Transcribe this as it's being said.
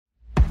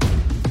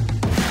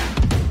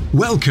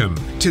Welcome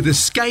to the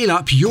Scale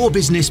Up Your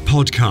Business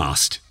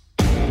podcast.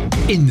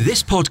 In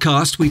this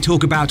podcast, we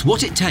talk about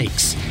what it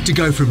takes to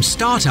go from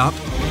startup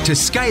to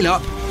scale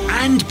up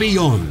and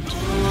beyond.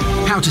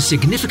 How to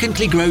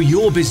significantly grow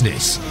your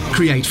business,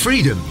 create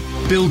freedom,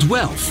 build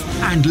wealth,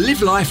 and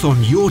live life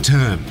on your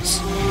terms.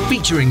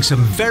 Featuring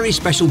some very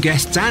special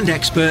guests and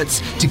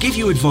experts to give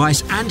you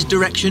advice and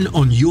direction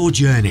on your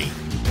journey.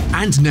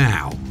 And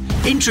now,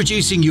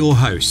 introducing your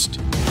host,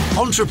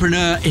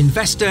 entrepreneur,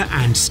 investor,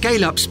 and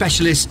scale-up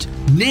specialist,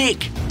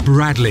 Nick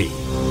Bradley.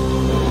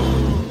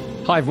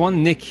 Hi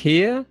everyone, Nick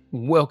here.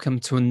 Welcome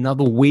to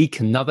another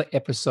week, another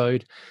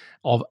episode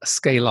of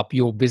Scale Up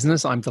Your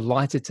Business. I'm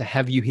delighted to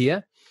have you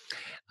here.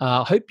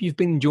 I hope you've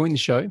been enjoying the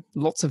show.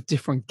 Lots of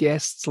different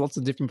guests, lots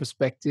of different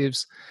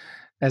perspectives,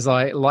 as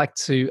I like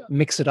to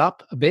mix it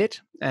up a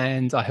bit.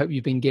 And I hope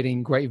you've been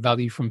getting great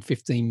value from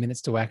 15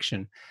 minutes to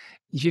action.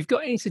 If you've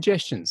got any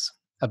suggestions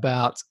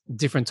about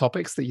different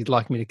topics that you'd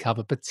like me to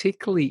cover,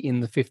 particularly in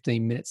the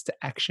 15 minutes to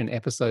action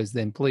episodes,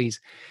 then please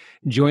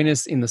join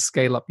us in the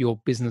Scale Up Your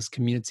Business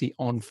community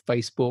on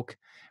Facebook.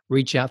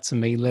 Reach out to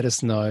me, let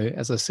us know.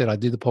 As I said, I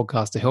do the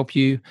podcast to help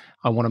you.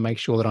 I want to make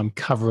sure that I'm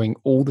covering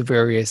all the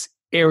various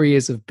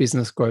areas of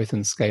business growth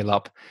and scale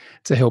up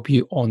to help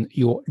you on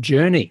your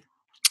journey.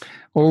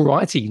 All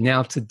righty.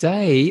 Now,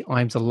 today,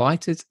 I'm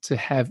delighted to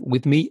have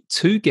with me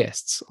two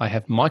guests. I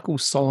have Michael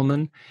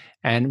Solomon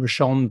and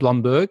Rashawn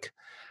Blumberg.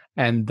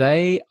 And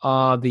they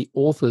are the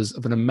authors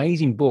of an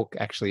amazing book,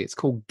 actually. It's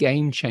called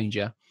Game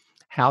Changer,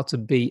 How to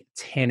Be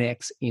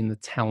 10X in the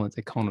Talent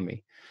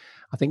Economy.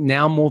 I think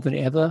now more than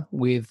ever,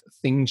 with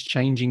things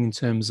changing in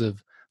terms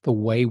of the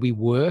way we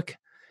work,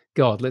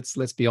 God,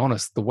 let's be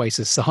honest, the way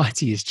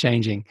society is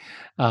changing.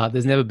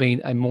 There's never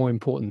been a more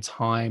important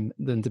time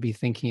than to be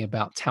thinking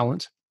about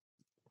talent,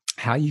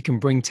 how you can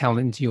bring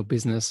talent into your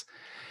business,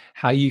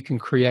 how you can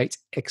create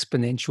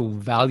exponential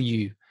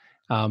value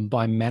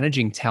by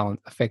managing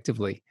talent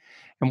effectively.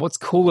 And what's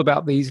cool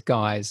about these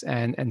guys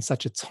and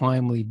such a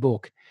timely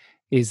book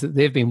is that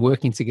they've been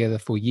working together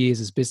for years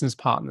as business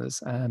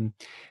partners, and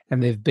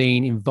they've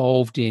been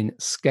involved in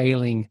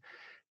scaling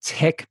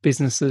tech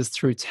businesses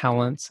through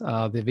talent.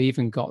 They've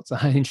even got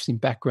an interesting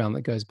background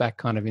that goes back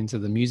kind of into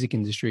the music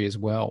industry as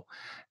well,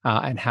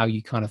 and how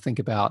you kind of think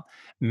about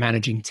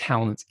managing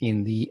talent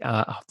in the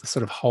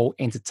sort of whole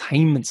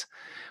entertainment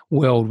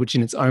world, which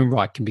in its own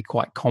right can be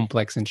quite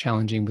complex and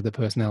challenging with the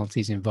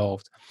personalities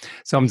involved.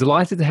 So I'm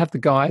delighted to have the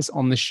guys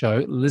on the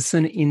show.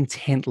 Listen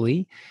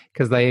intently,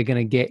 because they are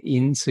going to get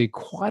into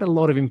quite a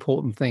lot of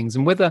important things.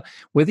 And whether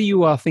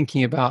you are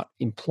thinking about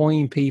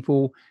employing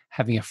people,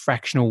 having a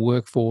fractional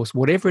workforce,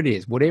 whatever it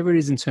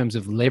is in terms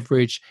of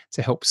leverage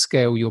to help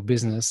scale your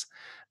business,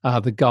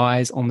 the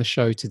guys on the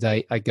show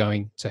today are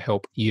going to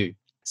help you.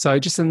 So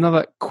just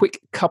another quick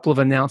couple of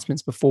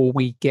announcements before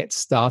we get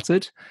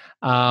started.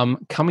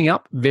 Coming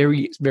up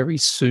very, very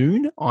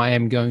soon, I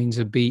am going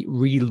to be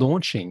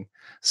relaunching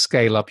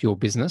Scale Up Your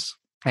Business.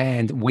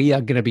 And we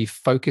are going to be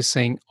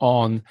focusing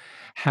on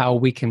how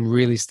we can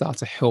really start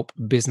to help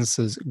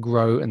businesses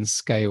grow and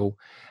scale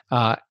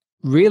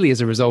really as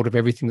a result of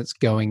everything that's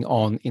going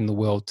on in the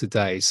world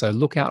today. So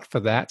look out for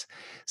that.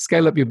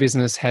 Scale Up Your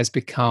Business has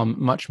become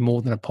much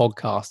more than a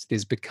podcast. It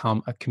has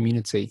become a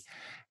community.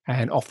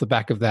 And off the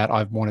back of that,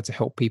 I've wanted to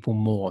help people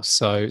more.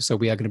 So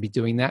we are going to be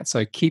doing that.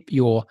 So keep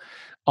your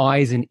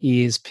eyes and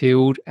ears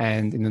peeled.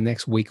 And in the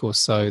next week or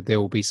so, there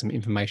will be some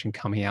information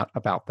coming out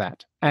about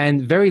that.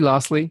 And very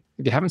lastly,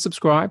 if you haven't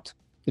subscribed,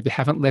 if you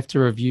haven't left a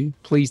review,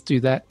 please do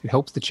that. It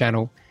helps the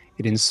channel.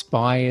 It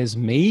inspires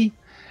me.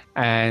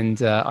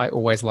 And I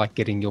always like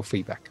getting your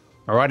feedback.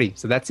 Alrighty,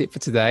 so that's it for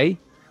today.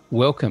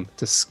 Welcome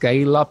to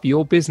Scale Up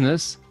Your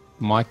Business,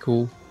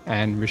 Michael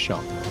and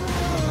Rashawn.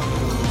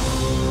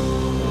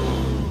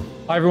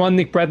 Hi everyone,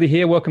 Nick Bradley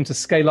here. Welcome to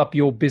Scale Up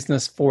Your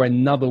Business for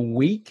another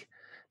week.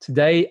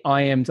 Today,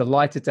 I am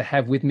delighted to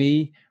have with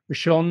me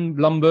Rashawn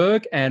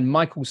Blumberg and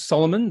Michael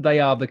Solomon.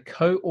 They are the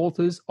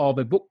co-authors of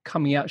a book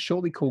coming out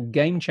shortly called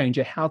Game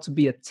Changer, How to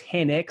Be a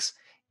 10X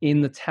in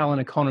the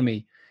Talent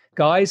Economy.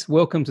 Guys,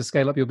 welcome to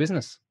Scale Up Your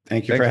Business.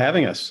 Thanks for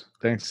having us.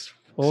 Thanks.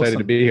 Awesome. Excited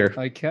to be here.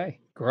 Okay,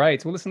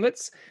 great. Well, listen,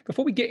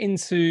 before we get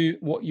into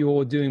what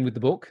you're doing with the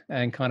book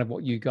and kind of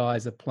what you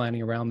guys are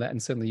planning around that,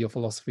 and certainly your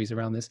philosophies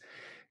around this,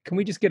 can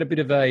we just get a bit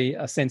of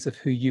a sense of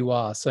who you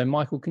are? So,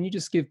 Michael, can you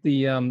just give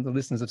the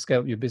listeners of Scale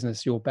Up Your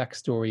Business your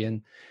backstory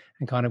and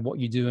kind of what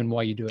you do and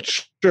why you do it?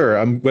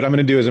 Sure. What I'm going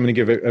to do is I'm going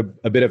to give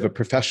a bit of a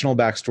professional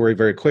backstory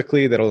very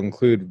quickly. That'll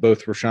include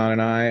both Rashawn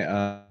and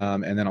I,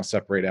 and then I'll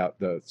separate out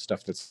the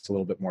stuff that's a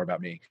little bit more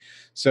about me.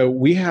 So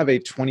we have a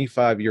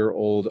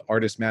 25-year-old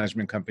artist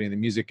management company in the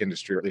music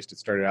industry, or at least it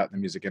started out in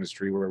the music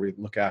industry, where we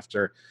look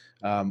after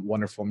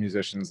wonderful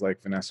musicians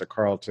like Vanessa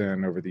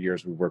Carlton. Over the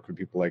years, we've worked with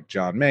people like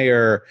John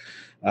Mayer.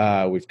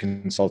 We've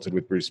consulted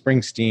with Bruce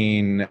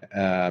Springsteen,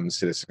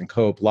 Citizen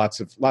Cope,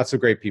 lots of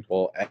great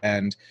people.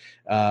 And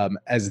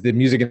as the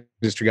music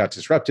industry got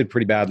disrupted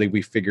pretty badly,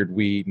 we figured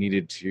we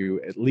needed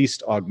to at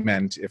least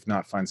augment, if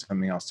not find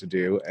something else to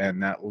do.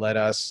 And that led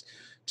us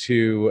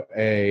to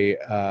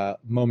a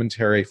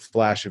momentary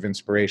flash of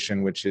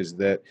inspiration, which is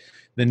that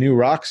the new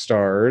rock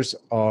stars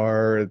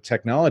are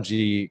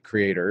technology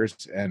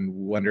creators and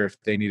wonder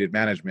if they needed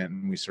management.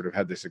 And we sort of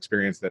had this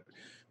experience that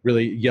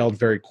really yelled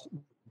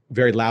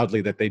very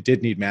loudly that they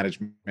did need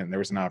management and there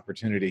was an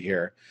opportunity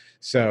here.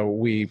 So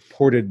we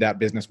ported that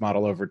business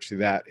model over to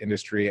that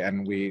industry,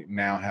 and we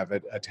now have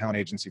a talent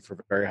agency for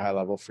very high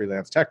level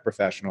freelance tech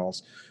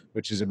professionals,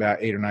 which is about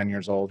 8 or 9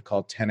 years old,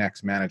 called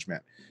 10X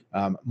Management.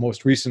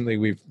 Most recently,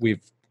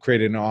 we've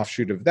created an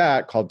offshoot of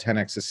that called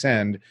 10X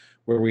Ascend,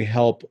 where we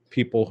help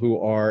people who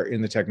are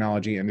in the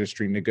technology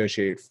industry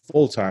negotiate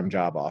full-time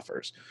job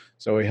offers.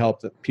 So we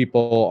help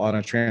people on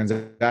a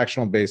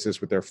transactional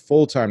basis with their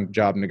full-time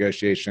job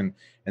negotiation,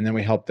 and then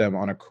we help them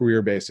on a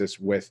career basis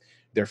with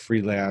their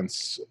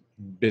freelance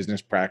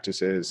business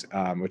practices,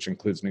 which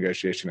includes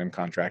negotiation and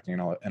contracting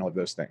and all of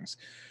those things.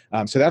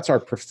 So that's our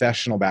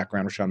professional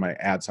background. Rashawn might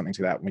add something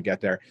to that when we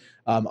get there.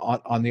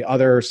 On the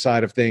other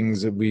side of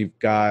things, we've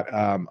got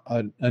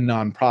a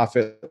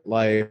nonprofit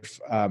life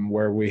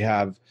where we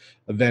have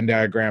a Venn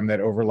diagram that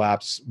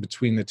overlaps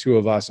between the two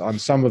of us on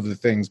some of the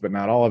things, but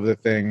not all of the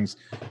things.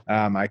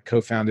 I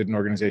co-founded an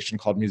organization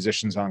called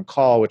Musicians on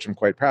Call, which I'm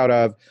quite proud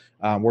of,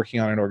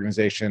 working on a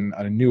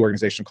new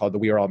organization called the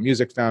We Are All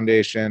Music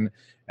Foundation.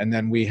 And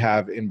then we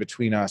have in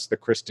between us the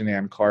Kristen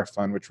Ann Carr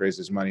Fund, which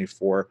raises money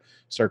for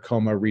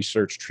sarcoma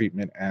research,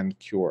 treatment, and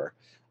cure.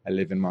 I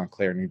live in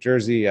Montclair, New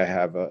Jersey. I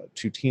have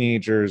 2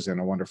 teenagers and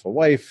a wonderful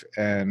wife,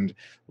 and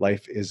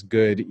life is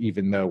good,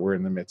 even though we're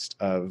in the midst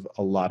of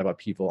a lot of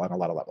upheaval on a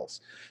lot of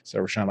levels. So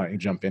Rashawn, why don't you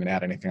jump in and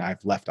add anything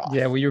I've left off?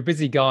 Yeah, well, you're a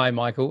busy guy,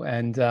 Michael,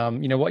 and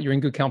you know what? You're in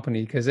good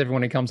company because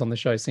everyone who comes on the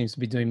show seems to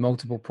be doing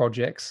multiple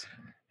projects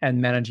and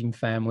managing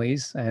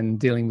families and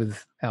dealing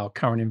with our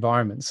current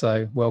environment.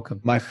 So welcome.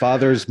 My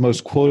father's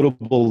most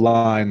quotable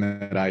line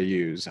that I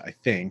use, I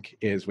think,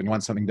 is when you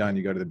want something done,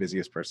 you go to the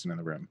busiest person in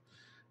the room.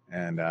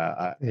 And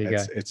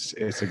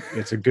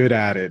it's a good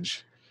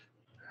adage.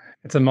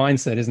 It's a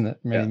mindset, isn't it?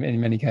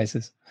 In many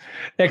cases.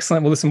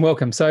 Excellent. Well, listen,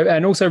 welcome. So,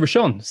 and also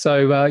Rashawn.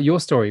 So your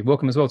story,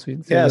 welcome as well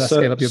to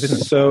Scale Up Your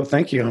Business. So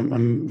thank you.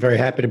 I'm very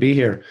happy to be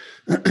here.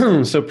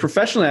 So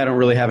professionally, I don't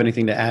really have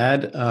anything to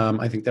add.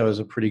 I think that was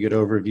a pretty good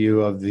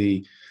overview of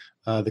the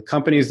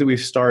companies that we've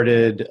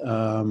started,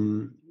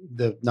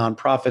 the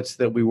nonprofits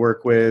that we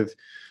work with.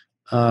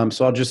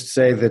 So I'll just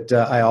say that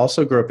I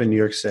also grew up in New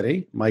York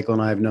City. Michael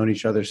and I have known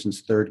each other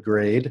since 3rd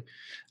grade.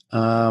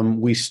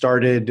 We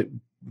started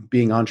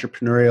being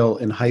entrepreneurial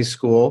in high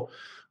school.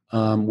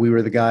 We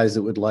were the guys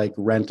that would like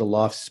rent a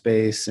loft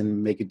space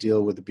and make a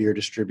deal with a beer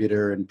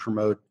distributor and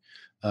promote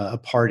a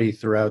party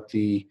throughout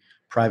the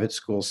private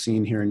school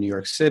scene here in New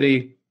York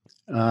City.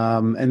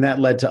 And that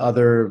led to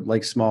other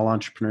like small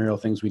entrepreneurial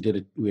things. We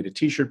had a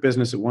t-shirt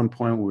business at one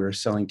point. We were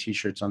selling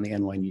t-shirts on the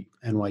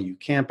NYU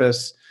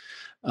campus.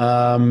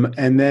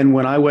 And then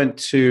when I went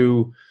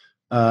to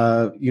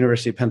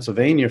University of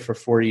Pennsylvania for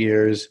 4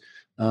 years,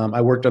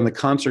 I worked on the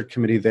concert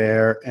committee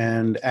there,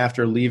 and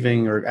after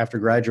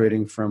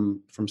graduating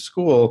from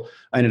school,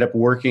 I ended up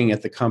working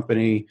at the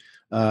company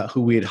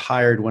who we had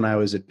hired when I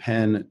was at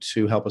Penn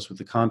to help us with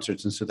the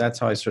concerts. And so that's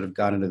how I sort of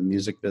got into the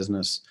music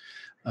business.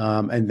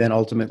 And then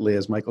ultimately,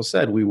 as Michael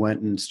said, we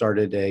went and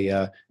started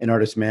an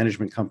artist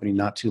management company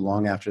not too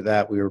long after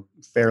that. We were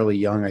fairly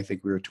young. I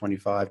think we were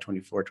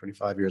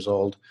 25 years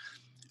old.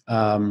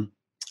 And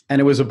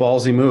it was a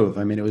ballsy move.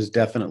 I mean, it was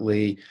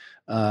definitely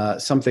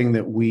something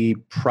that we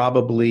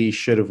probably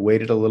should have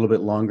waited a little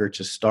bit longer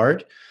to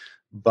start.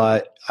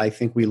 But I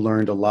think we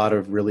learned a lot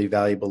of really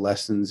valuable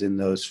lessons in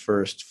those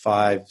first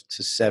 5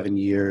 to 7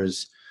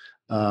 years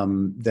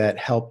that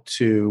helped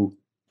to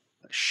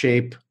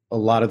shape a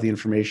lot of the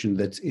information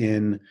that's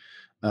in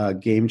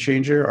Game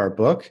Changer, our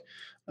book.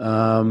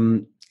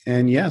 And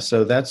yeah,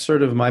 so that's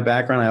sort of my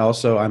background.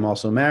 I'm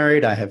also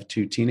married. I have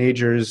 2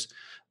 teenagers.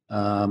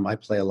 I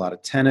play a lot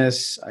of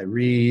tennis. I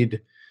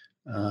read.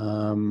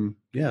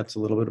 It's a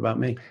little bit about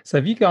me. So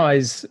have you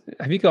guys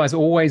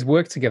always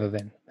worked together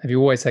then? Have you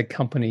always had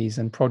companies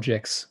and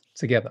projects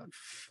together?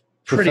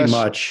 Pretty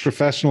much.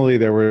 Professionally,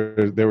 there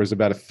was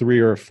about a 3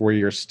 or 4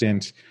 year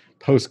stint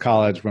post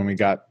college when we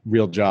got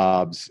real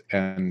jobs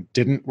and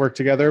didn't work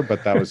together,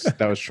 but that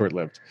was short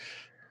lived.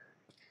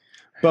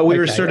 But we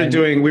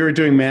were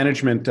doing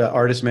management,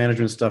 artist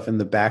management stuff in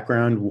the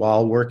background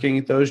while working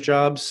at those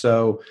jobs.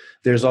 So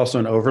there's also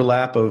an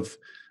overlap of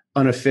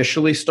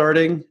unofficially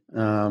starting,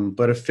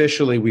 but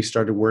officially we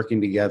started working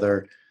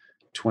together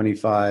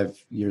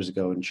 25 years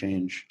ago and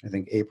change. I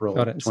think April.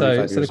 Got it.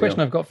 So the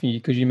question I've got for you,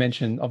 because you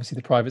mentioned obviously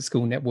the private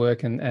school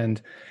network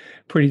and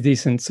pretty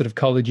decent sort of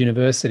college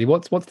university.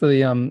 What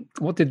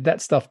did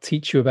that stuff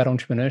teach you about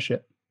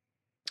entrepreneurship?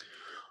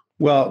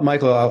 Well,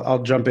 Michael,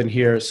 I'll jump in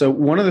here. So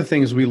one of the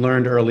things we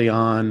learned early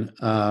on,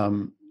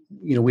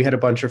 we had a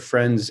bunch of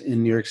friends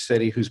in New York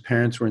City whose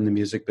parents were in the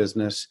music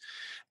business.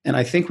 And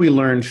I think we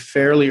learned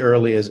fairly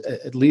early,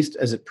 at least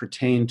as it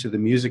pertained to the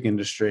music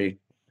industry,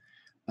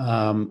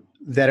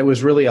 that it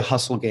was really a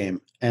hustle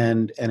game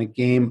and a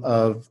game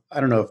of, I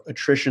don't know if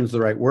attrition is the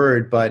right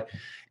word, but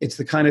it's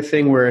the kind of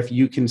thing where if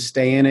you can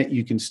stay in it,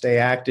 you can stay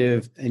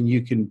active and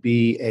you can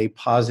be a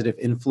positive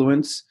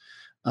influence,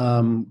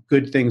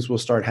 good things will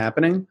start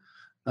happening.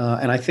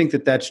 And I think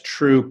that that's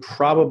true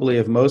probably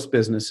of most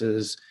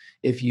businesses.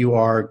 If you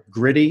are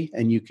gritty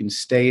and you can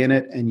stay in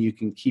it and you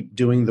can keep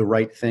doing the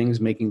right things,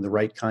 making the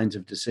right kinds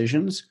of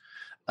decisions,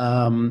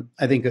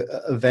 I think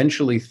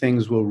eventually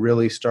things will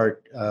really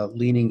start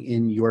leaning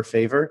in your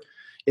favor.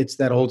 It's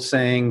that old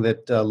saying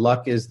that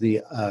luck is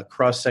the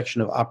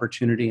cross-section of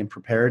opportunity and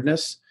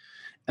preparedness.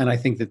 And I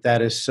think that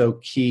that is so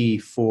key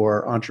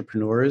for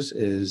entrepreneurs,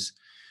 is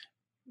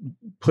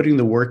putting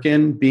the work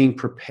in, being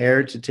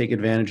prepared to take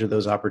advantage of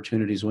those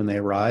opportunities when they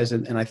arise.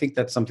 And I think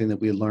that's something that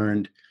we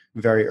learned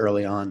very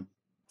early on.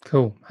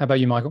 Cool. How about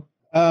you, Michael?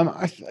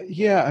 I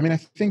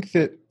think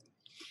that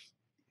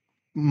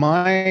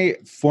my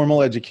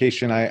formal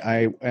education,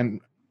 I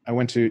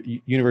went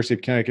to University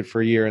of Connecticut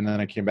for a year, and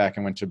then I came back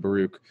and went to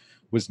Baruch,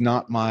 was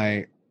not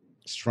my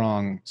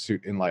strong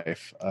suit in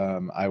life.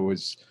 I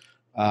was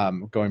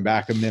going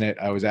back a minute,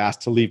 I was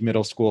asked to leave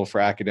middle school for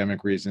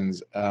academic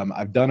reasons.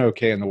 I've done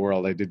okay in the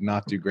world. I did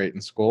not do great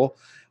in school.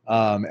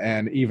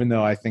 And even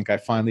though I think I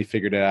finally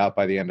figured it out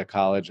by the end of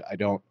college, I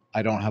don't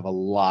have a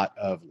lot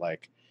of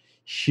like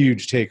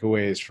huge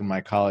takeaways from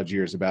my college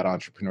years about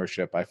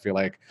entrepreneurship. I feel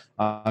like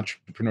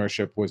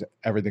entrepreneurship was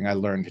everything I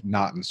learned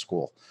not in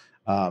school.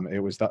 It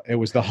was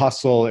the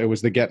hustle. It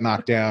was the get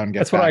knocked down.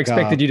 That's what I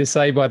expected you to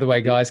say, by the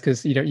way, guys,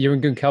 because you're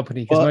in good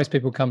company. Because most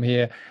people come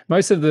here,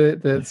 most of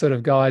the sort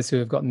of guys who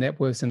have got net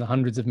worths in the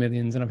hundreds of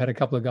millions, and I've had a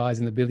couple of guys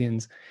in the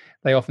billions,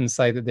 they often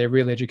say that their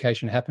real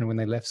education happened when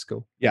they left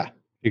school. Yeah,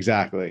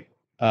 exactly.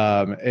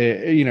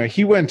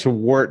 He went to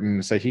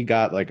Wharton, so he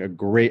got like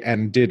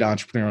and did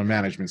entrepreneurial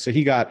management. So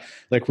he got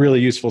like really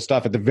useful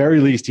stuff. At the very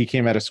least, he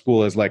came out of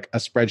school as like a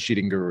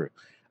spreadsheeting guru.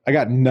 I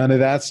got none of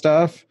that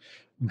stuff.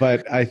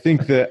 But I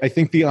think the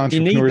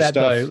entrepreneur you need that,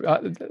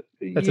 stuff. Though.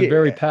 That's a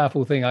very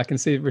powerful thing. I can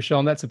see,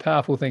 Rashawn, that's a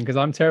powerful thing because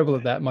I'm terrible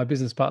at that. My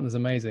business partner's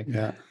amazing.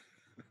 Yeah.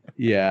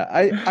 Yeah.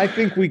 I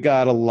think we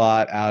got a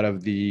lot out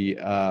of the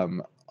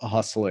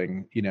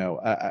hustling.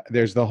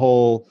 There's the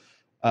whole,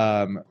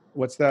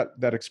 what's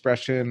that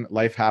expression?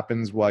 Life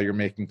happens while you're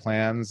making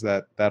plans,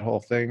 that whole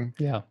thing.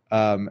 Yeah.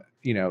 The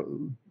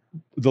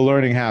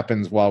learning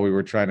happens while we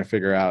were trying to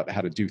figure out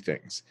how to do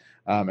things.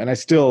 And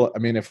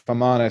if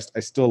I'm honest, I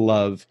still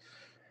love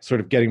sort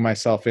of getting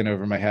myself in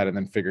over my head and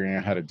then figuring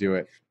out how to do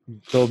it.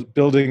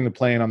 Building the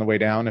plane on the way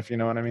down, if you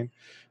know what I mean.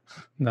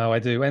 No, I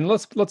do. And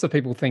lots of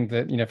people think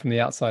that, from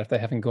the outside, if they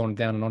haven't gone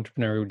down an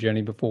entrepreneurial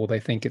journey before, they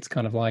think it's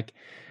kind of like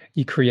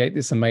you create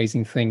this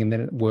amazing thing and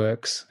then it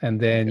works. And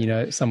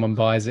then, someone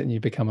buys it and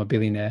you become a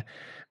billionaire.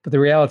 But the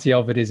reality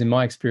of it is, in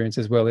my experience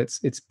as well,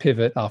 it's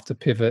pivot after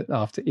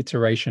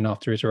iteration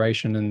after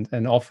iteration.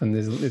 And often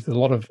there's a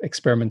lot of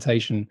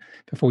experimentation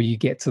before you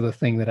get to the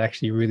thing that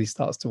actually really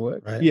starts to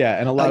work. Right? Yeah.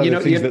 And a lot of the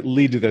things that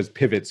lead to those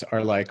pivots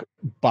are like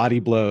body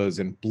blows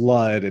and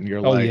blood, and you're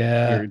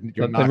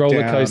you're knocked roller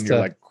down, coaster. You're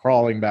like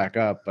crawling back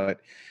up. But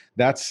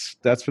that's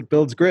what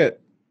builds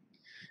grit.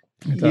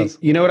 It does.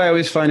 You know what I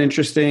always find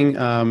interesting,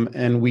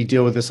 and we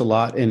deal with this a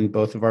lot in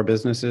both of our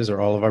businesses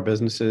or all of our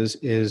businesses,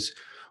 is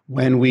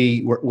when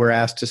we're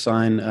asked to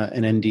sign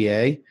an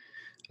NDA.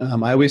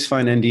 I always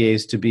find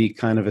NDAs to be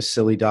kind of a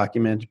silly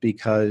document,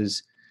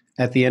 because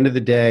at the end of the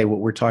day,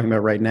 what we're talking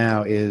about right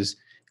now is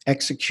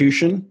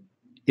execution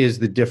is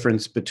the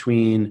difference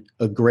between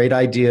a great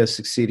idea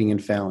succeeding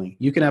and failing.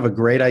 You can have a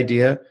great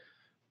idea,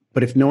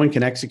 but if no one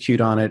can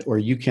execute on it, or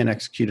you can't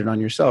execute it on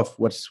yourself,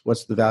 what's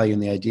the value in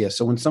the idea?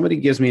 So when somebody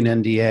gives me an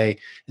NDA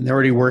and they're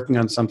already working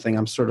on something,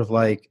 I'm sort of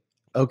like,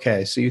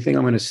 okay, so you think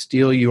I'm going to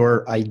steal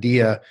your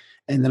idea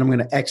and then I'm going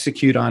to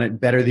execute on it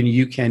better than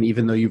you can,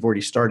 even though you've already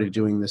started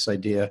doing this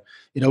idea.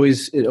 It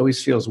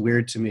always feels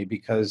weird to me,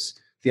 because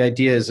the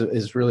idea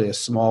is really a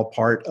small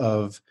part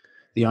of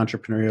the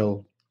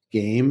entrepreneurial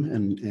game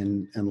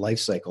and life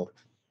cycle.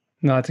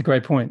 No, it's a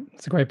great point.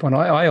 It's a great point.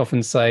 I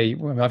often say,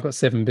 I've got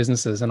 7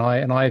 businesses, and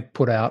I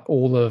put out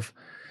all of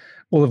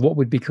what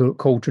would be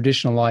called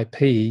traditional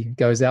IP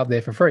goes out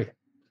there for free.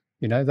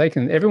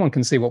 Everyone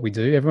can see what we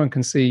do. Everyone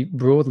can see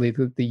broadly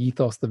the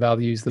ethos, the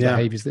values, the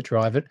behaviors that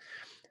drive it.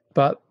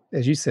 But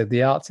as you said,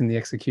 the art's in the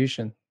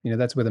execution.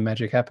 That's where the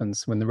magic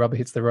happens. When the rubber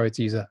hits the road,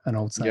 to use an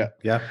old saying.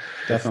 Yeah,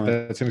 definitely.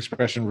 That's an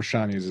expression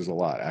Rashawn uses a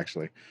lot,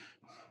 actually.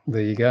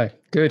 There you go.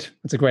 Good.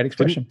 It's a great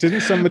expression.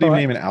 Didn't somebody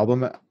name an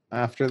album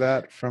after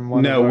that from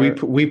one? No,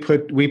 we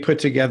put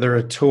together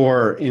a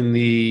tour in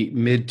the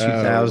mid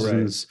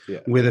 2000s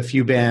with a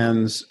few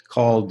bands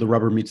called the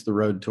Rubber Meets the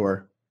Road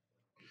Tour.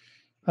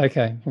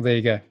 Okay, well there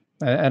you go.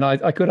 And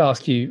I could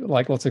ask you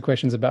like lots of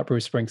questions about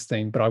Bruce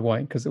Springsteen, but I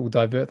won't, because it will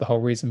divert the whole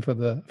reason for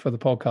the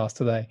podcast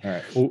today. All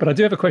right. Well, but I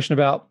do have a question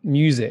about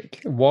music.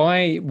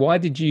 Why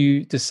did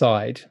you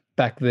decide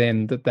back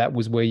then that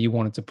was where you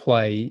wanted to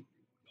play,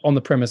 on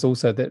the premise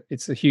also that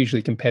it's a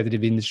hugely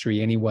competitive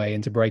industry anyway,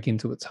 and to break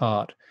into its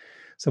heart?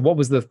 So what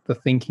was the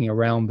thinking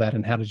around that,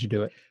 and how did you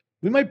do it?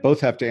 We might both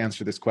have to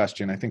answer this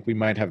question. I think we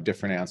might have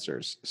different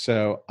answers.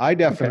 So I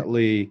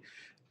definitely,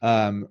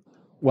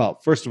 well,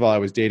 first of all, I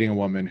was dating a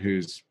woman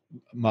whose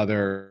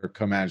mother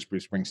co-managed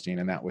Bruce Springsteen,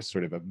 and that was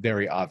sort of a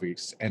very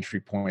obvious entry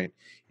point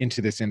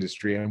into this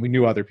industry. And we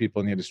knew other people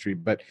in the industry,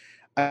 but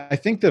I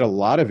think that a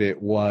lot of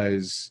it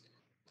was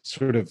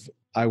sort of,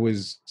 I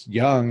was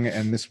young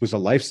and this was a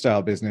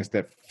lifestyle business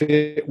that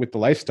fit with the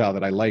lifestyle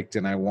that I liked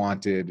and I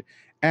wanted,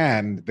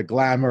 and the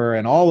glamour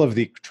and all of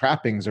the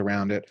trappings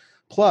around it.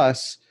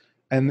 Plus,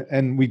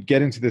 and we'd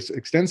get into this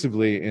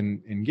extensively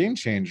in Game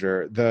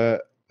Changer,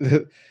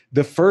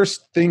 the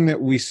first thing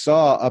that we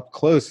saw up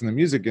close in the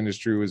music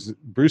industry was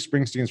Bruce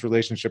Springsteen's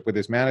relationship with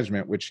his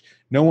management, which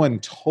no one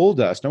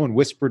told us, no one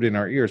whispered in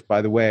our ears,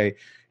 by the way,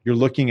 you're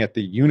looking at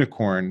the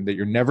unicorn that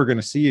you're never going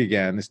to see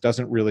again. This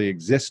doesn't really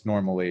exist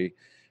normally.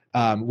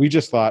 We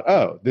just thought,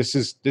 oh, this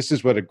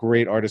is what a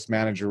great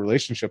artist-manager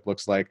relationship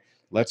looks like.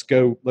 Let's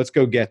go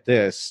get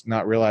this,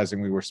 not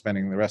realizing we were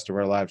spending the rest of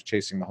our lives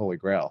chasing the Holy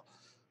Grail.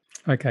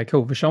 Okay,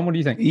 cool. Vishon, what do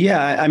you think?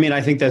 Yeah, I mean,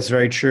 I think that's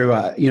very true.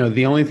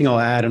 The only thing I'll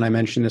add, and I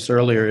mentioned this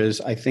earlier,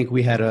 is I think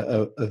we had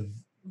a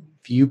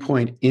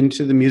viewpoint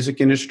into the music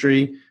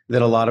industry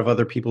that a lot of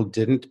other people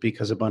didn't,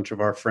 because a bunch of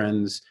our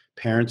friends'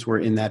 parents were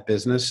in that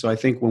business. So I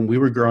think when we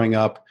were growing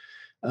up,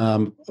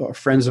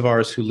 friends of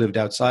ours who lived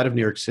outside of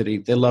New York City,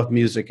 they loved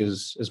music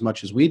as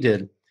much as we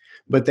did,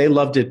 but they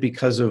loved it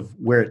because of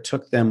where it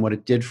took them, what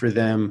it did for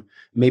them.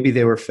 Maybe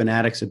they were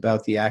fanatics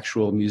about the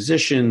actual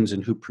musicians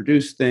and who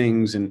produced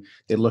things, and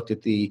they looked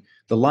at the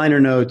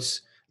liner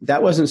notes.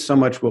 That wasn't so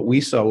much what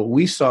we saw. What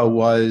we saw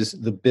was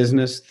the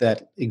business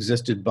that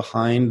existed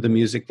behind the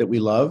music that we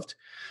loved.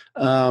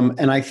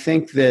 And I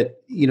think that,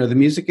 the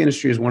music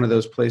industry is one of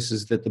those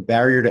places that the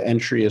barrier to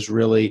entry is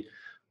really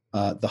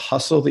the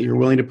hustle that you're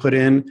willing to put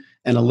in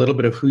and a little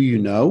bit of who you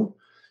know.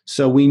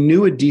 So we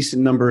knew a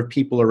decent number of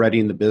people already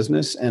in the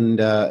business, and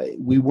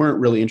we weren't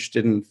really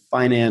interested in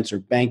finance or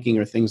banking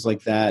or things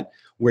like that,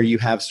 where you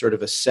have sort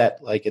of a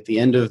set, like at the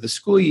end of the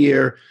school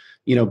year,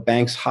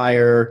 banks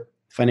hire,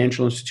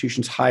 financial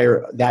institutions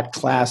hire that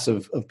class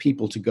of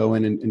people to go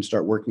in and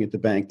start working at the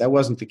bank. That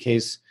wasn't the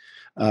case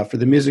for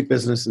the music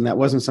business, and that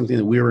wasn't something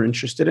that we were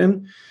interested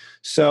in.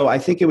 So I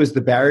think it was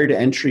the barrier to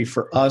entry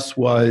for us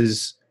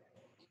was,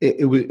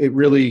 it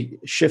really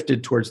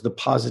shifted towards the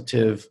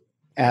positive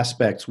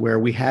aspects, where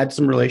we had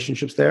some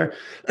relationships there,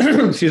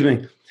 excuse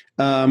me,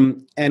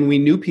 and we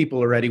knew people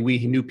already.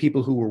 We knew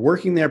people who were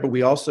working there, but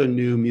we also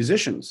knew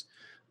musicians.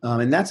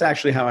 And that's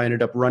actually how I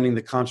ended up running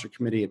the concert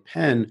committee at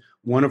Penn.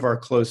 One of our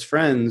close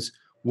friends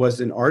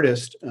was an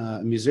artist,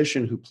 a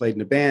musician who played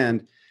in a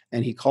band.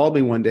 And he called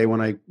me one day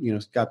when I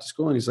got to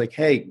school, and he's like,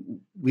 hey,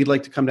 we'd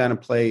like to come down and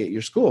play at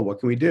your school. What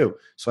can we do?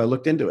 So I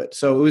looked into it.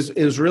 So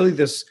it was really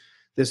this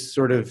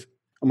sort of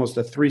almost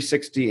a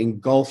 360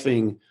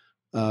 engulfing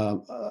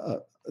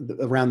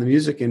around the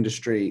music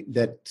industry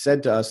that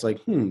said to us, like,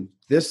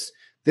 this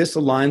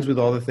aligns with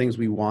all the things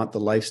we want, the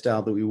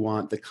lifestyle that we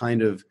want, the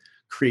kind of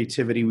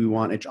creativity we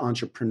want, it's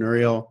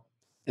entrepreneurial.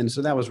 And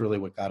so that was really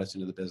what got us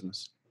into the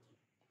business.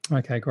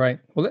 Okay, great.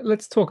 Well,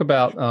 let's talk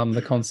about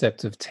the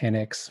concept of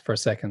 10X for a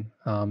second.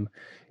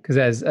 Because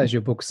as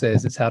your book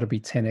says, it's how to be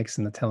 10X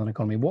in the talent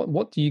economy.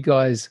 What do you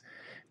guys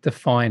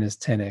define as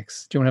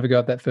 10X? Do you want to have a go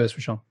at that first,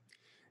 Vishon?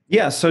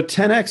 Yeah, so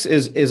 10X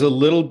is a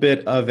little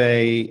bit of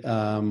a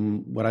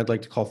what I'd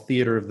like to call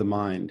theater of the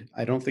mind.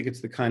 I don't think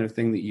it's the kind of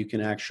thing that you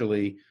can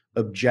actually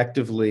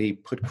objectively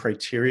put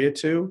criteria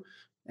to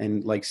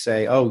and like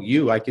say,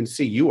 oh, I can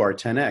see you are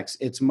 10X.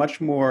 It's much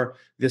more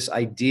this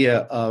idea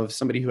of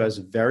somebody who has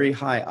very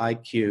high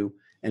IQ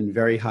and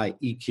very high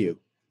EQ,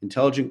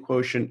 intelligent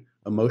quotient,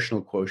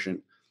 emotional quotient.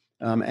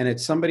 And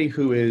it's somebody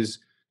who is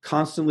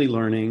constantly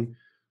learning,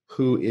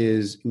 who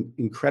is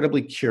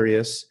incredibly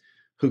curious,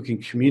 who can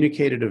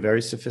communicate at a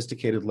very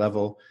sophisticated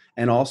level,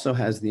 and also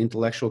has the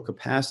intellectual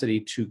capacity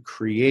to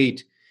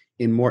create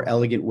in more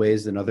elegant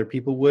ways than other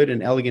people would.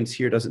 And elegance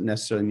here doesn't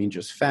necessarily mean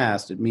just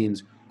fast, it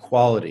means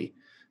quality.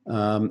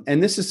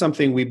 And this is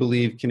something we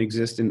believe can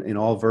exist in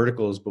all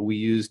verticals, but we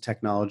use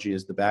technology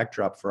as the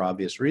backdrop for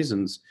obvious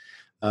reasons.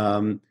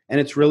 And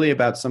it's really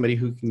about somebody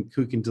who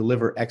can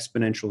deliver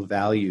exponential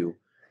value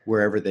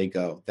wherever they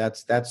go.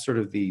 That's sort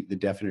of the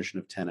definition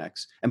of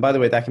 10X. And by the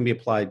way, that can be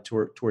applied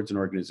towards an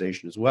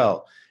organization as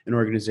well. An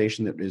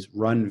organization that is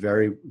run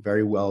very,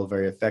 very well,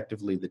 very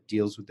effectively, that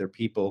deals with their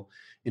people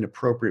in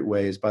appropriate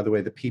ways. By the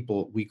way, the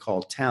people we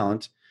call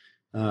talent,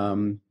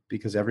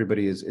 because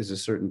everybody is a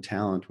certain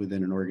talent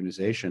within an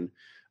organization.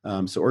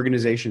 So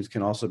organizations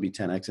can also be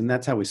 10X. And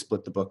that's how we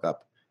split the book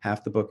up.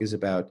 Half the book is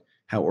about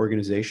how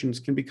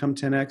organizations can become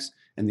 10X,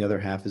 and the other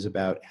half is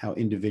about how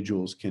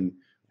individuals can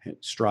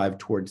strive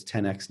towards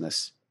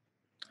 10X-ness.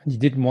 You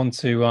didn't want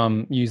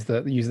to use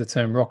the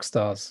term rock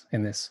stars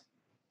in this.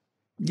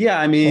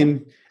 Yeah, I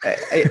mean,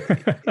 yes.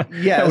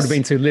 That would have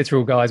been too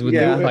literal, guys.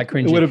 Wouldn't it? Like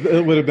cringy.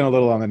 It would have been a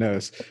little on the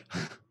nose.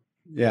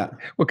 Yeah.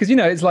 Well, because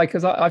it's like,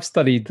 because I've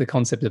studied the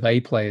concept of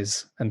A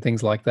players and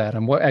things like that,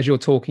 and as you're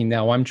talking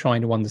now, I'm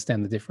trying to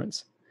understand the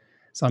difference.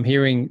 So I'm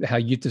hearing how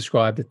you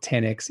describe the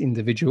 10x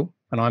individual,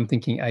 and I'm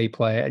thinking A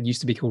player. It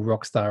used to be called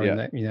Rockstar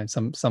in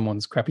that,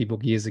 someone's crappy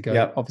book years ago.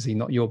 Yep. Obviously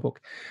not your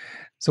book.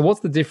 So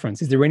what's the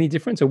difference? Is there any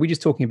difference? Or are we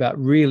just talking about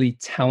really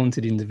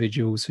talented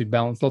individuals who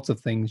balance lots of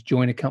things,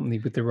 join a company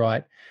with the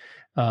right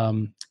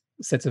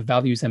sets of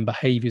values and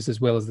behaviors,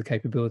 as well as the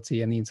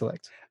capability and the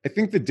intellect? I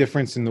think the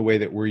difference in the way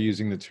that we're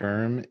using the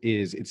term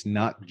is it's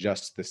not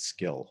just the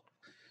skill.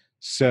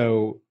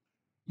 So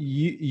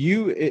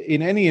you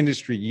in any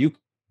industry, you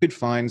could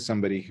find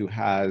somebody who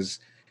has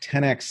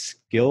 10x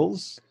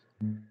skills,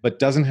 but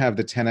doesn't have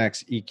the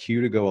 10x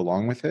EQ to go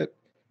along with it.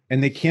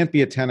 And they can't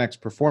be a 10x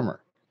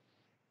performer.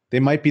 They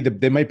might be the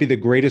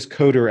greatest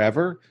coder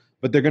ever,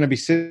 but they're going to be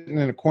sitting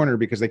in a corner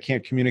because they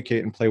can't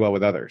communicate and play well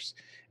with others.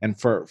 And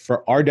for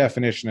our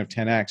definition of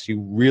 10x, you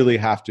really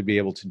have to be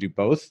able to do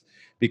both,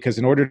 because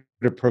in order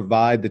to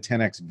provide the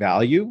 10x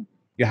value,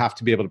 you have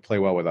to be able to play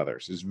well with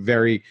others. There's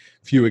very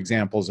few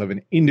examples of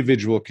an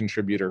individual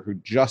contributor who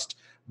just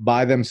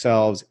by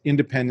themselves,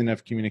 independent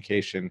of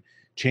communication,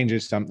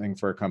 changes something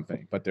for a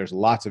company. But there's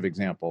lots of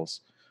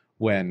examples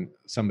when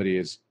somebody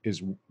is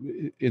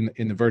in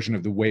the version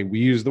of the way we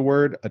use the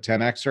word, a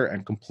 10xer,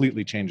 and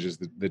completely changes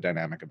the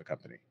dynamic of a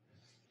company.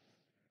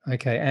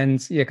 Okay,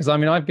 and yeah, because I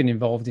mean, I've been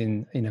involved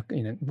in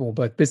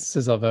both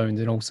businesses I've owned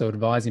and also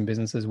advising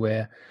businesses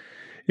where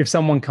if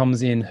someone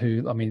comes in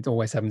who, I mean, it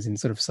always happens in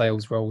sort of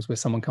sales roles where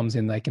someone comes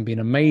in, they can be an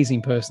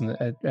amazing person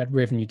at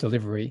revenue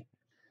delivery,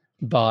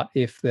 but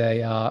if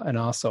they are an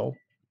arsehole,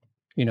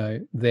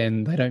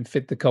 then they don't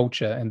fit the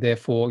culture, and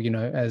therefore,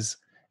 as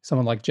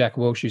someone like Jack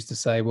Welch used to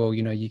say, well,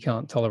 you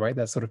can't tolerate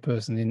that sort of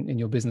person in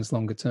your business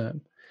longer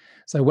term.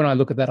 So when I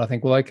look at that, I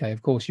think, well, okay,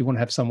 of course, you want to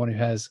have someone who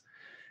has,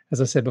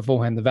 as I said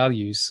beforehand, the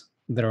values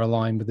that are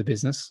aligned with the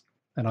business.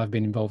 And I've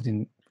been involved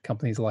in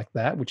companies like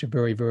that, which are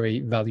very,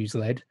 very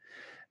values-led,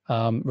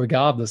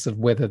 regardless of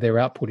whether their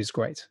output is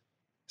great.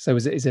 So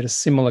is it a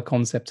similar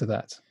concept to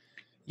that?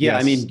 Yeah,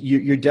 Yes. I mean,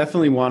 you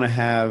definitely want to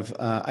have,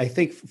 I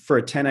think for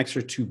a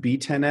 10Xer to be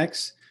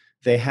 10X,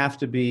 they have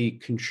to be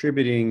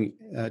contributing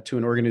to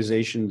an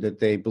organization that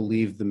they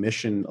believe the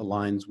mission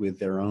aligns with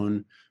their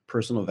own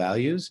personal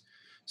values.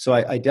 So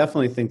I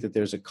definitely think that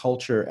there's a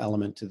culture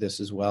element to this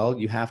as well.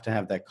 You have to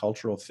have that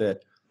cultural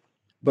fit.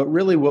 But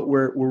really what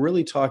we're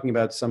really talking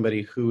about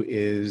somebody who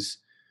is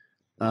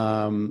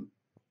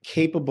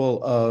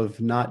capable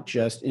of not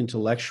just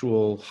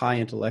high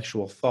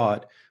intellectual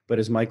thought, but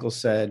as Michael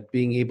said,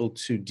 being able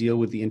to deal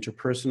with the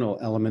interpersonal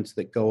elements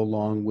that go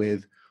along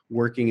with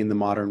working in the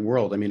modern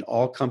world. I mean,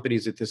 all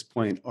companies at this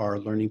point are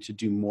learning to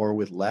do more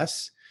with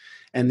less.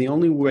 And the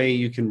only way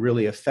you can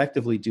really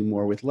effectively do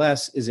more with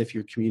less is if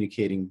you're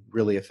communicating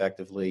really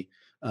effectively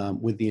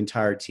with the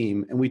entire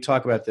team. And we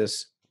talk about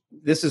this.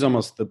 This is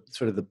almost the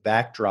sort of the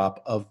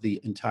backdrop of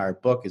the entire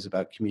book is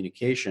about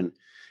communication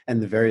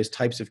and the various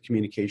types of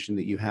communication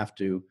that you have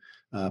to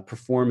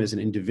perform as an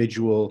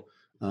individual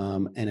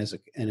and as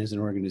an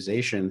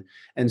organization.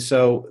 And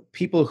so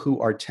people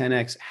who are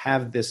 10X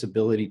have this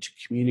ability to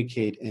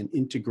communicate and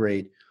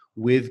integrate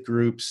with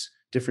groups,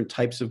 different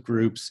types of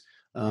groups,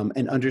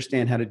 and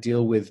understand how to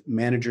deal with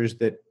managers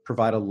that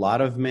provide a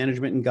lot of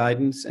management and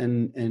guidance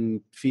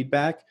and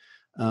feedback,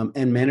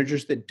 and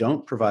managers that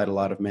don't provide a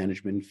lot of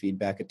management and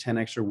feedback. A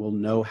 10Xer will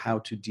know how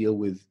to deal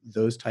with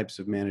those types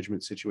of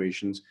management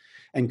situations.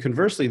 And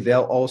conversely,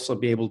 they'll also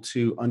be able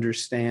to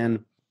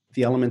understand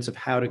the elements of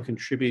how to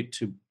contribute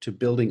to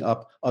building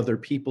up other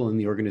people in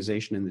the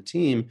organization and the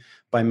team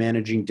by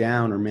managing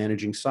down or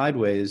managing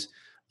sideways.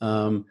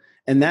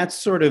 And that's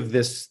sort of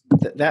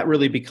that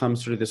really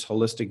becomes sort of this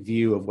holistic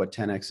view of what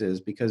 10X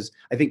is, because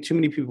I think too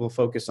many people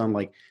focus on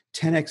like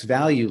 10X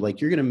value,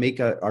 like you're going to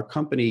make our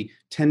company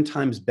 10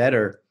 times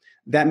better.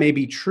 That may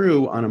be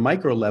true on a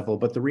micro level,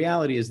 but the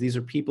reality is these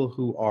are people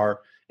who are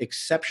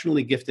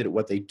exceptionally gifted at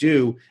what they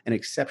do and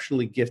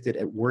exceptionally gifted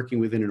at working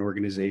within an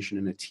organization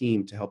and a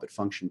team to help it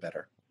function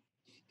better.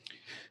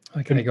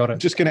 Okay, got it.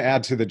 Just going to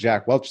add to the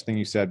Jack Welch thing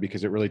you said,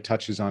 because it really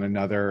touches on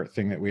another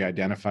thing that we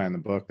identify in the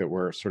book that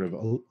we're sort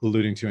of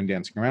alluding to and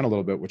dancing around a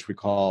little bit, which we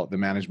call the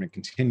management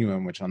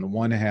continuum, which on the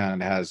one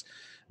hand has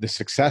the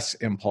success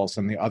impulse,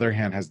 on the other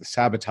hand has the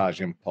sabotage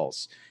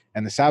impulse.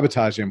 And the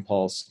sabotage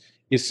impulse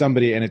is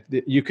somebody, and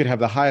you could have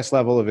the highest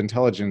level of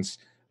intelligence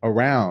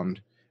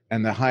around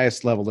and the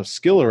highest level of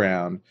skill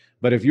around,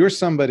 but if you're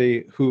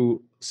somebody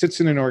who sits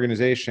in an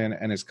organization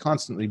and is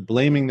constantly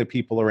blaming the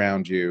people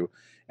around you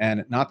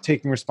and not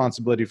taking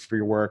responsibility for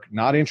your work,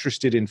 not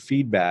interested in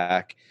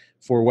feedback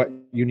for what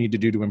you need to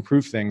do to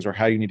improve things or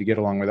how you need to get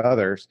along with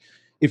others,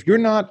 if you're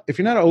not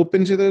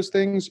open to those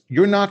things,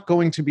 you're not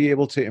going to be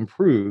able to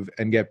improve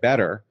and get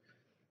better,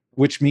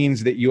 which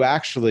means that you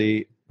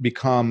actually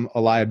become a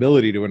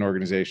liability to an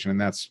organization.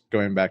 And that's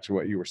going back to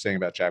what you were saying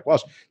about Jack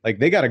Welch. Like,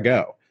 they got to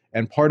go.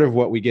 And part of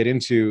what we get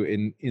into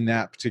in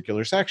that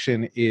particular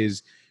section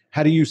is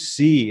how do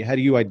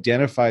you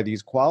identify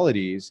these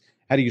qualities?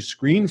 How do you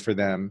screen for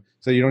them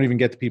so you don't even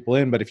get the people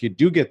in? But if you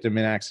do get them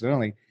in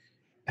accidentally,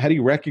 how do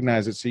you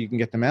recognize it so you can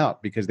get them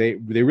out? Because they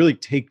really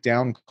take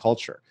down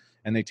culture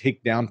and they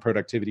take down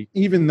productivity,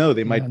 even though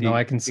they might be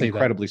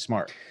incredibly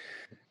smart.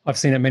 I've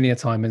seen it many a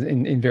time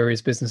in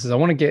various businesses. I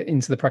want to get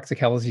into the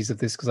practicalities of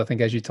this because I think,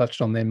 as you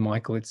touched on then,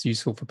 Michael, it's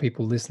useful for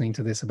people listening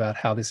to this about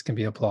how this can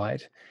be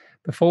applied.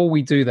 Before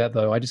we do that,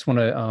 though, I just want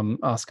to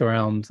ask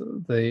around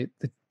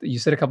you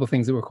said a couple of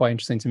things that were quite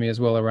interesting to me as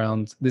well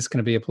around this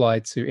can be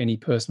applied to any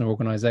person or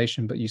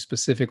organization, but you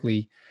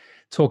specifically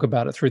talk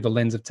about it through the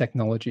lens of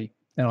technology.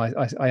 And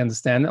I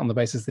understand that on the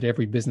basis that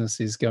every business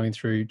is going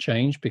through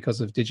change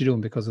because of digital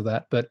and because of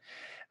that. But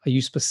are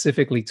you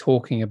specifically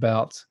talking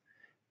about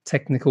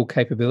technical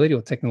capability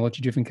or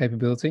technology-driven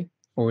capability,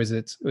 or is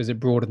it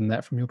broader than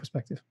that from your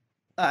perspective?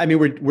 I mean,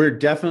 we're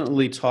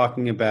definitely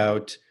talking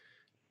about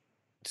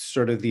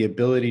sort of the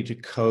ability to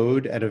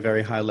code at a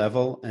very high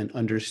level and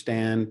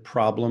understand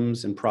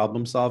problems and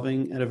problem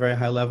solving at a very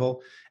high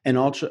level, and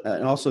also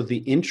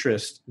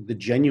the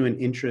genuine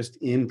interest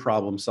in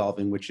problem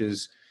solving, which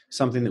is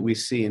something that we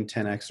see in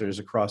 10Xers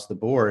across the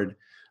board.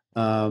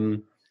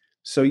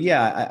 So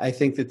yeah, I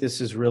think that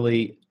this is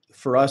really,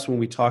 for us, when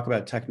we talk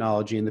about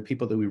technology and the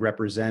people that we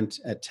represent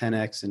at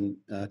 10X and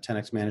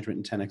 10X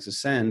Management and 10X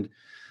Ascend,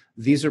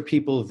 these are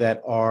people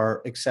that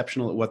are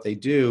exceptional at what they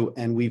do.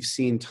 And we've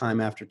seen time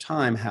after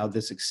time how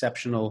this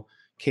exceptional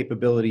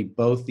capability,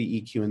 both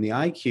the EQ and the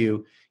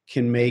IQ,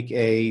 can make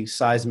a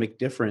seismic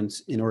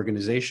difference in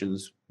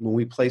organizations. When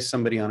we place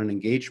somebody on an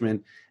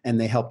engagement and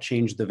they help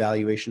change the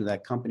valuation of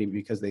that company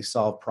because they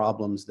solve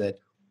problems that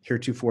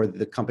heretofore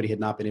the company had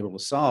not been able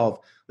to solve,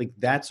 like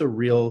that's a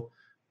real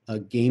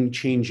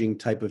game-changing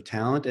type of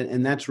talent.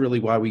 And that's really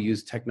why we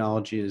use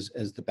technology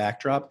as the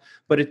backdrop.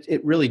 But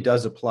it really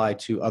does apply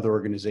to other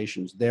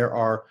organizations. There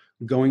are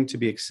going to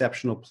be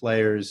exceptional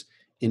players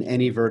in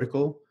any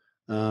vertical.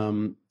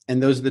 And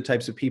those are the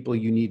types of people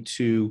you need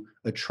to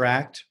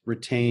attract,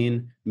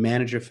 retain,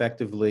 manage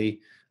effectively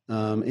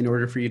in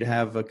order for you to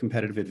have a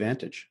competitive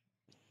advantage.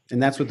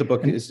 And that's what the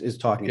book is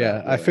talking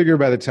about. Yeah, I figure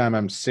by the time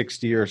I'm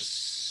 60 or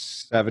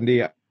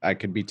 70, I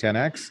could be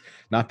 10X.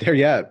 Not there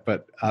yet,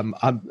 but I'm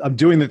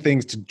doing the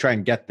things to try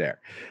and get there.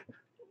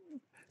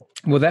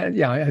 Well,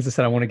 as I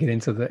said, I want to get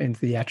into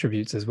the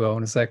attributes as well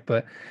in a sec.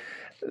 But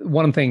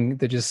one thing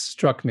that just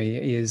struck me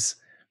is,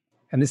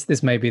 and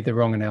this may be the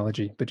wrong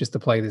analogy, but just to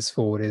play this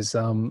forward, is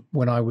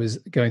when I was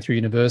going through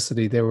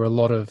university, there were a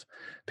lot of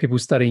people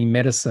studying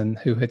medicine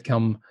who had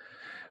come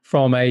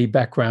from a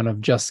background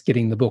of just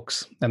getting the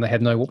books, and they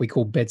had no what we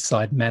call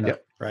bedside manner.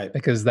 Yep, right.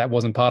 Because that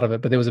wasn't part of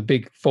it. But there was a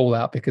big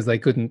fallout because they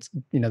couldn't,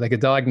 they could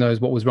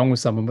diagnose what was wrong with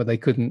someone, but they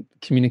couldn't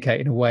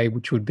communicate in a way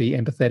which would be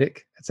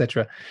empathetic,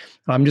 etc.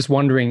 I'm just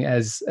wondering,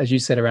 as you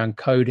said around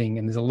coding,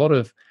 and there's a lot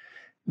of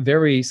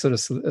very sort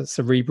of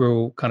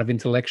cerebral kind of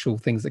intellectual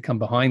things that come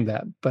behind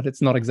that, but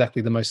it's not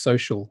exactly the most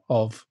social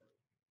of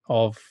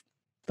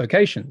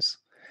vocations.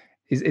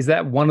 Is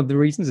that one of the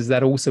reasons? Is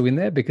that also in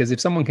there? Because if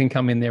someone can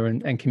come in there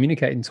and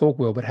communicate and talk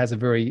well, but has a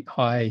very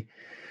high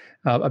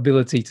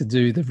ability to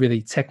do the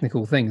really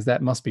technical things,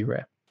 that must be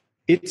rare.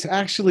 It's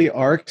actually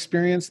our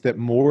experience that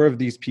more of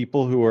these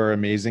people who are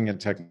amazing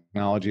at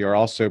technology are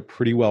also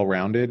pretty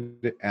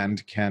well-rounded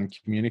and can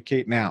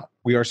communicate. Now,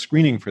 we are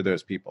screening for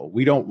those people.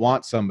 We don't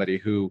want somebody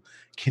who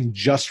can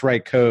just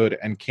write code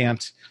and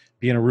can't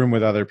be in a room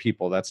with other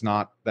people. That's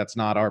not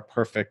our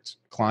perfect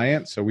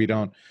client. So we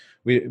don't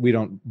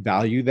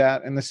value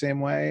that in the same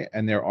way.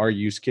 And there are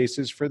use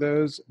cases for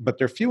those, but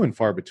they're few and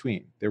far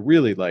between. They're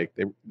really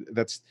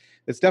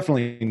that's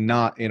definitely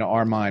not in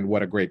our mind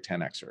what a great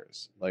 10Xer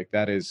is. Like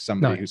that is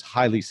somebody who's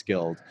highly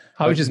skilled.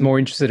 I was just more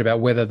interested about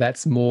whether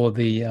that's more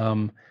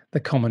the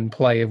common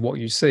play of what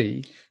you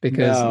see,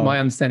 because my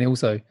understanding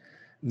also,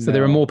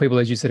 there are more people,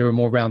 as you said, who are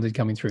more rounded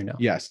coming through now.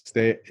 Yes.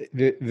 The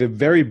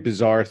very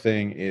bizarre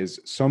thing is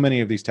so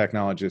many of these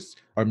technologists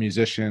are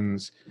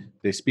musicians.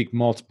 They speak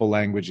multiple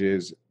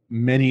languages.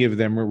 Many of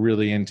them are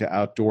really into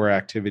outdoor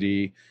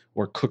activity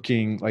or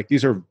cooking. Like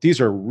these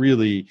are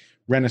really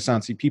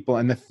Renaissance-y people.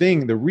 And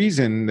the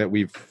reason that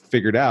we've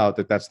figured out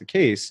that that's the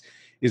case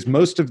is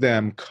most of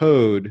them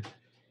code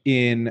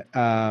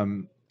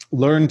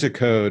learn to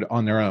code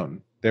on their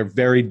own. They're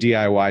very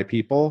DIY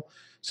people,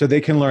 so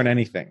they can learn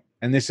anything.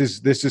 And this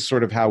is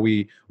sort of how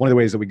one of the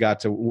ways that we got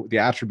to the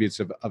attributes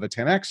of a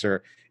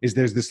 10Xer is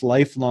there's this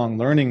lifelong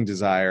learning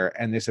desire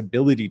and this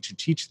ability to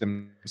teach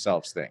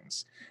themselves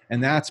things.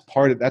 And that's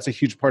a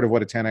huge part of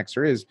what a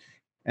 10Xer is.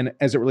 And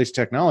as it relates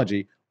to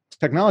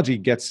technology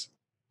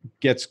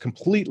gets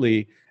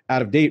completely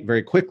out of date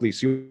very quickly.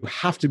 So you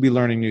have to be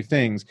learning new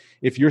things.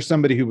 If you're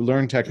somebody who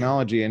learned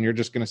technology and you're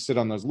just going to sit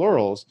on those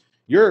laurels,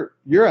 you're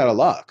out of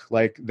luck.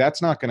 Like you're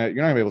not going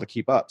to be able to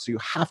keep up. So you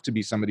have to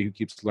be somebody who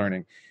keeps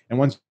learning. And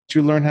once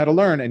you learn how to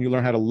learn and you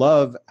learn how to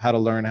love how to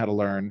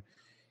learn,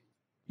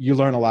 you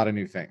learn a lot of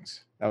new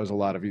things. That was a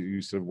lot of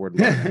use of word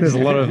learning. There's a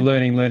lot of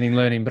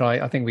learning, but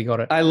I think we got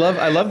it. I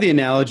love the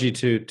analogy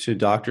to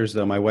doctors,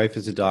 though. My wife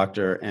is a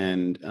doctor,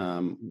 and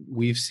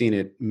we've seen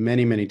it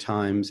many, many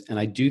times. And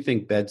I do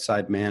think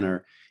bedside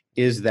manner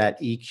is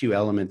that EQ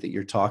element that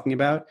you're talking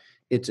about.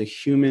 It's a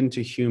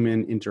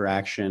human-to-human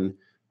interaction,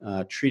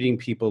 treating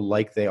people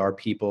like they are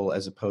people,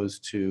 as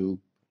opposed to,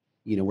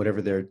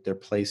 whatever their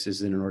place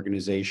is in an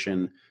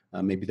organization.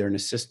 maybe they're an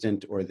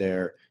assistant or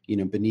they're,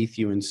 beneath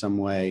you in some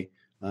way.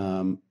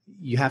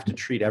 You have to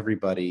treat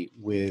everybody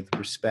with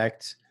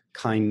respect,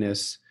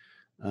 kindness,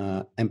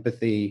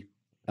 empathy.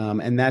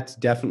 And that's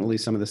definitely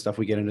some of the stuff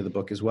we get into the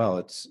book as well.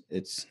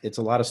 It's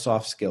a lot of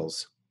soft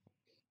skills.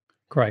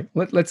 Great.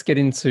 Let's get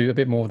into a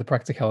bit more of the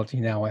practicality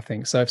now, I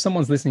think. So if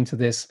someone's listening to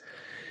this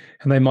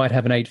and they might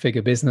have an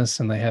 8-figure business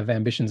and they have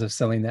ambitions of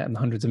selling that in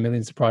hundreds of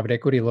millions to private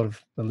equity, a lot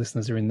of the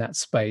listeners are in that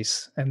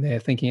space and they're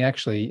thinking,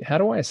 actually, how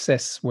do I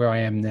assess where I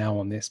am now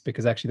on this?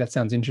 Because actually that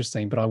sounds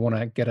interesting, but I want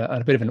to get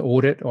a bit of an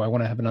audit, or I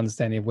want to have an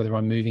understanding of whether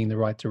I'm moving in the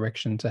right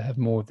direction to have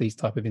more of these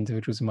type of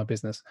individuals in my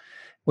business.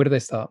 Where do they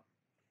start?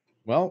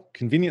 Well,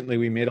 conveniently,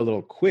 we made a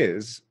little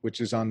quiz, which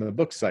is on the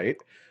book site.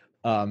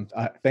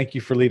 Thank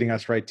you for leading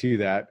us right to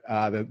that.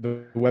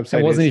 The website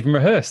It wasn't even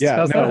rehearsed. Yeah,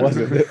 How's no, that? it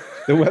wasn't.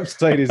 The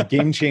website is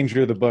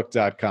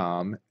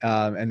gamechangerthebook.com.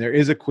 And there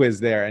is a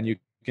quiz there, and you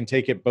can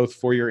take it both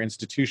for your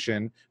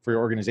institution, for your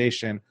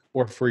organization,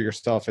 or for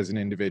yourself as an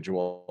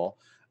individual.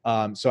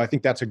 So I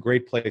think that's a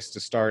great place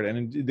to start.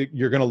 And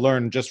you're going to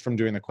learn just from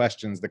doing the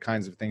questions, the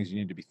kinds of things you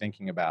need to be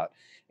thinking about.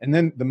 And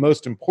then the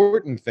most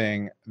important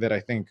thing that I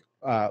think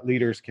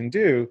leaders can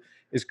do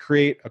is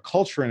create a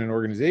culture in an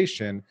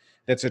organization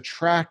that's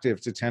attractive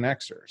to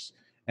 10Xers.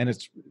 And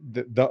it's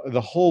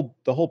the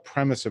whole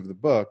premise of the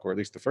book, or at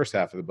least the first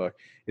half of the book,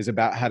 is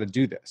about how to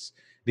do this.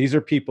 These are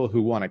people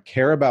who want to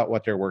care about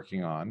what they're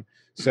working on.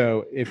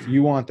 So if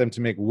you want them to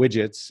make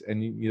widgets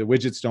and the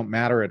widgets don't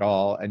matter at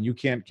all, and you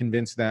can't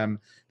convince them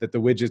that the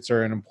widgets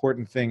are an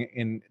important thing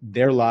in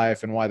their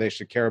life and why they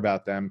should care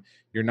about them,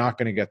 you're not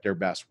going to get their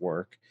best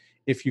work.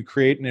 If you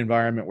create an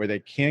environment where they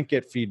can't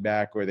get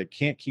feedback or they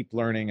can't keep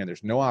learning and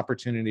there's no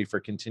opportunity for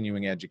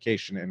continuing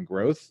education and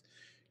growth,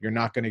 you're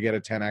not going to get a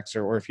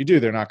 10Xer, or if you do,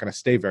 they're not going to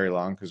stay very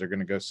long because they're going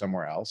to go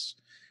somewhere else.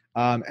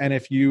 And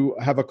if you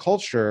have a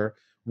culture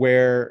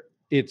where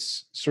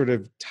it's sort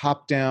of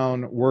top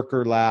down,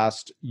 worker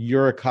last,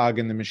 you're a cog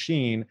in the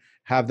machine,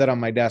 have that on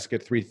my desk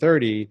at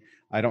 3:30.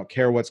 I don't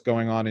care what's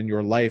going on in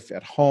your life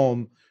at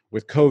home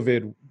with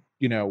COVID,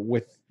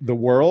 with the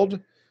world.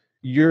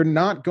 You're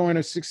not going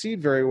to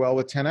succeed very well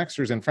with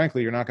 10Xers. And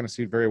frankly, you're not going to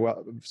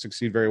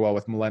succeed very well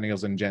with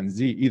millennials and Gen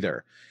Z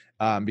either,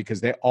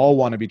 because they all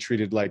want to be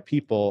treated like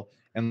people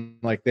and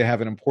like they have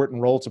an important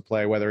role to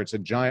play, whether it's a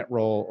giant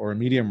role or a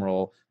medium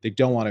role. They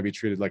don't want to be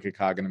treated like a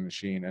cog in a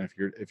machine. And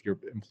if your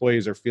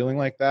employees are feeling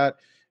like that,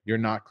 you're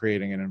not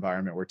creating an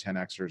environment where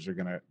 10Xers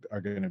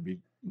are going to be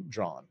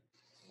drawn.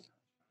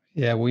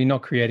 Yeah, well, you're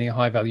not creating a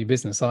high-value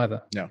business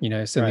either.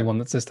 No. Certainly one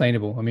that's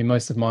sustainable. I mean,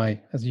 as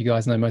you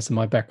guys know, most of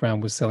my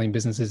background was selling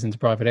businesses into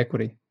private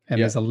equity,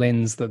 and there's a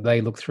lens that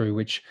they look through,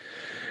 which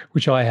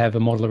I have a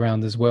model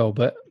around as well.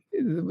 But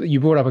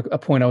you brought up a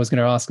point I was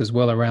going to ask as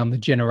well around the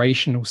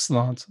generational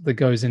slant that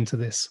goes into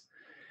this.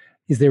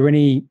 Is there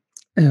any?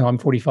 I'm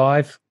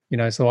 45,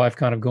 so I've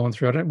kind of gone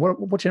through it.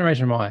 What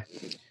generation am I?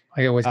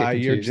 I always get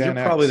confused. You're Gen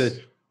X.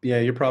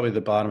 You're probably the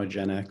bottom of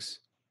Gen X.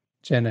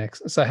 Gen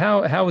X. So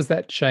how has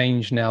that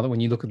changed now that when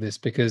you look at this?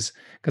 Because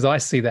I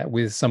see that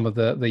with some of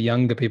the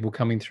younger people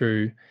coming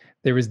through,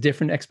 there is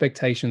different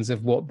expectations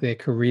of what their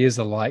careers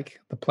are like,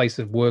 the place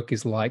of work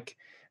is like,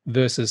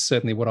 versus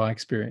certainly what I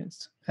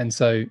experienced. And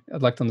so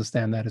I'd like to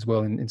understand that as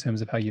well in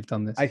terms of how you've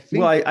done this.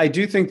 I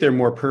do think they're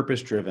more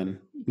purpose-driven.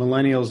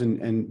 Millennials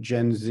and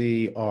Gen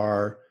Z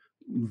are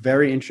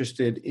very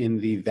interested in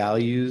the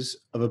values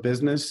of a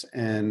business.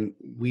 And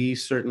we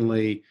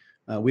certainly,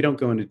 we don't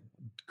go into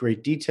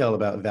great detail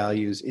about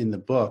values in the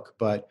book,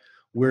 but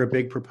we're a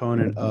big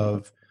proponent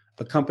of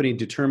a company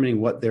determining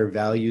what their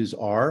values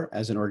are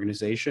as an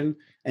organization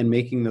and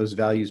making those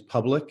values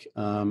public,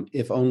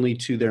 if only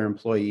to their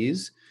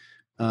employees.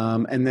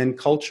 And then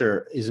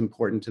culture is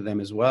important to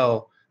them as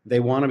well. They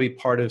want to be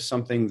part of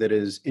something that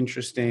is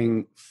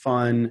interesting,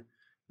 fun,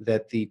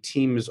 that the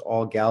team is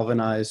all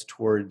galvanized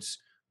towards,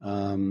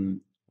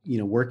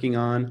 working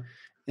on.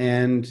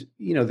 And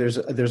there's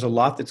a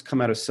lot that's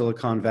come out of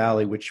Silicon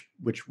Valley, which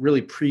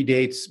really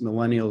predates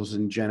millennials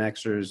and Gen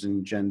Xers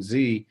and Gen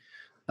Z.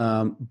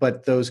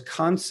 But those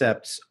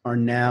concepts are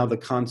now the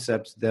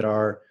concepts that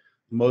are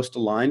most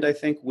aligned, I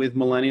think, with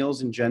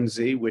millennials and Gen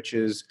Z, which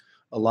is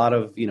a lot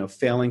of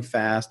failing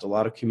fast, a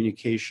lot of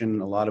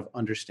communication, a lot of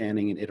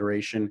understanding and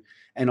iteration,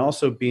 and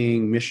also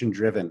being mission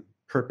driven,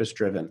 purpose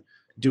driven,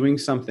 doing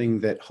something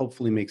that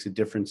hopefully makes a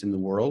difference in the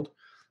world.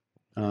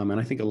 And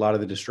I think a lot of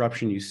the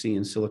disruption you see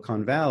in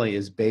Silicon Valley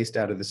is based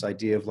out of this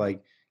idea of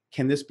like,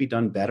 can this be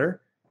done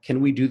better?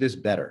 Can we do this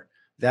better?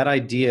 That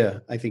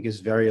idea, I think, is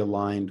very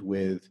aligned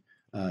with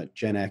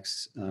Gen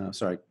Z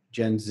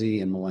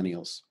and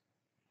millennials.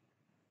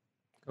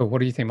 Oh, what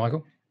do you think,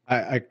 Michael?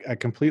 I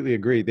completely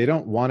agree. They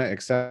don't want to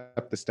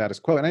accept the status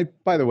quo. And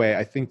by the way,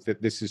 I think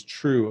that this is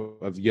true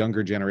of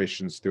younger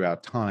generations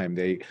throughout time.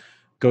 They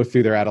go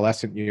through their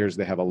adolescent years.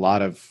 They have a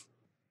lot of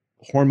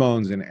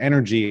hormones and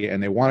energy,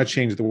 and they want to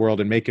change the world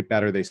and make it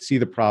better. They see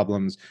the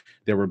problems.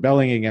 They're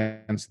rebelling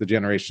against the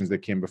generations that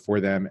came before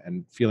them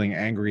and feeling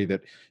angry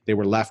that they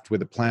were left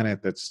with a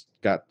planet that's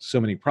got so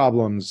many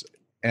problems,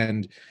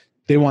 and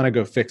they want to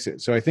go fix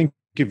it. So I think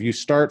if you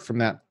start from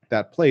that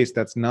that place.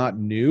 That's not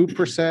new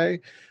per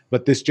se,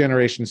 but this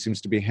generation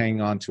seems to be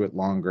hanging on to it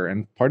longer.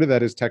 And part of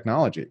that is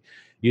technology.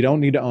 You don't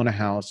need to own a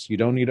house. You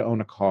don't need to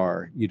own a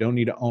car. You don't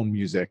need to own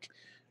music.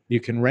 You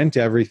can rent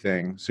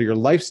everything. So your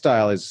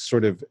lifestyle is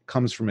sort of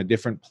comes from a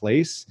different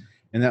place.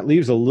 And that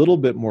leaves a little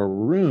bit more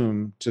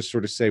room to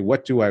sort of say,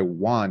 what do I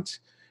want?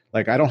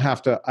 Like, I don't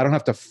have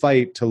to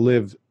fight to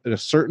live in a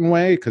certain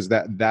way, because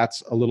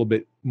that's a little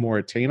bit more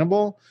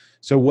attainable.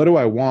 So what do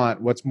I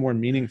want? What's more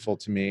meaningful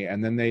to me?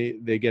 And then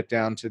they get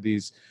down to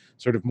these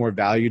sort of more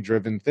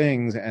value-driven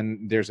things.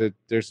 And there's a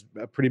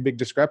pretty big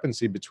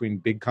discrepancy between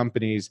big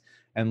companies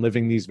and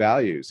living these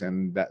values.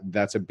 And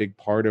that's a big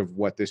part of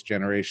what this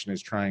generation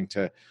is trying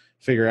to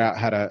figure out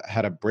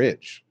how to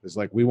bridge. Is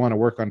like, we want to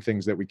work on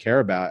things that we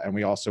care about, and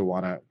we also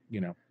want to,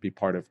 be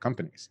part of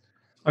companies.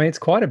 I mean, it's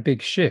quite a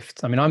big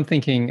shift. I mean, I'm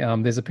thinking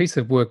there's a piece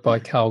of work by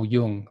Carl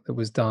Jung that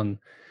was done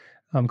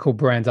called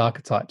Brand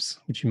Archetypes,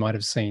 which you might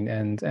have seen.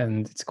 And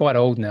it's quite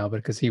old now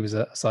because he was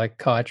a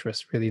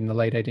psychiatrist really in the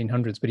late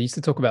 1800s, but he used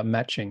to talk about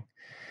matching.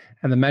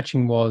 And the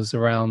matching was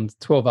around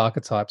 12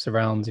 archetypes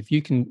around if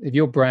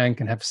your brand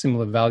can have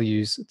similar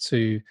values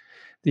to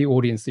the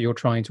audience that you're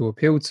trying to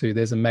appeal to,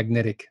 there's a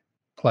magnetic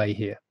play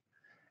here,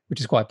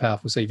 which is quite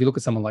powerful. So if you look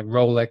at someone like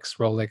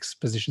Rolex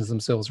positions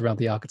themselves around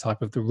the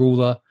archetype of the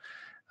ruler.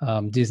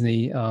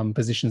 Disney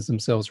positions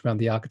themselves around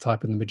the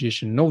archetype of the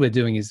magician, and all they're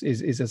doing is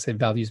as I said,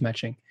 values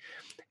matching.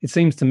 It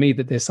seems to me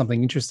that there's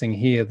something interesting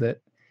here that,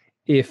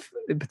 if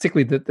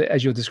particularly that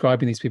as you're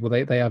describing these people,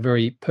 they are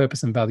very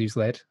purpose and values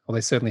led, or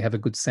they certainly have a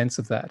good sense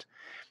of that.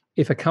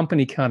 If a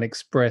company can't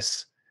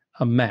express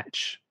a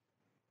match,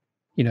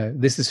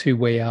 this is who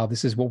we are,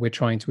 this is what we're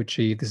trying to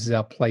achieve, this is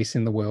our place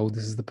in the world,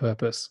 this is the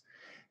purpose.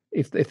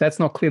 If that's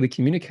not clearly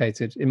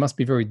communicated, it must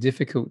be very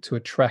difficult to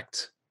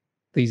attract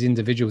these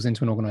individuals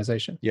into an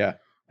organization. Yeah.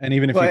 And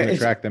even if you can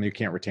attract them, you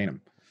can't retain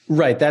them.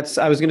 Right.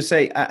 I was going to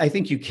say, I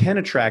think you can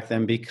attract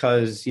them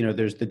because,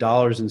 there's the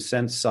dollars and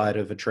cents side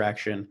of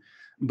attraction,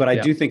 but I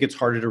do think it's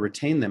harder to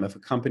retain them if a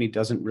company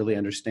doesn't really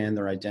understand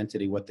their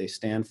identity, what they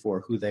stand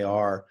for, who they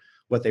are,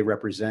 what they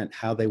represent,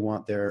 how they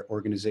want their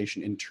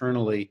organization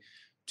internally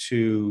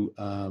to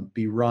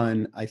be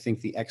run. I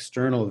think the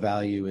external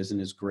value isn't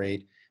as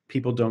great.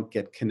 People don't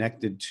get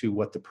connected to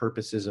what the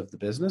purpose is of the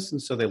business,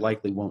 and so they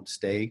likely won't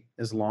stay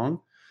as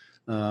long.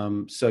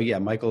 I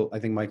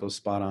think Michael's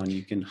spot on.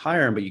 You can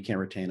hire them, but you can't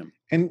retain them.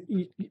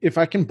 And if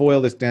I can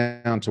boil this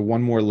down to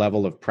one more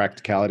level of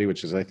practicality,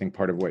 which is, I think,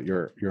 part of what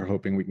you're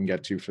hoping we can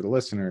get to for the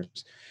listeners.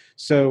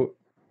 So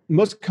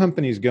most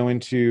companies go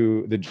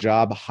into the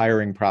job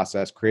hiring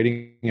process,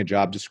 creating a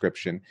job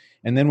description.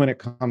 And then when it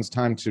comes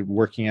time to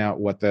working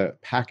out what the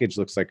package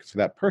looks like for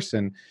that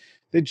person,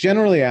 they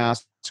generally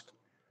ask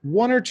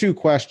one or two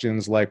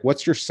questions like,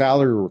 what's your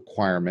salary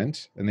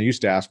requirement? And they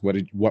used to ask, what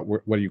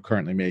are you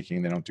currently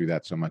making? They don't do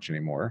that so much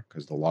anymore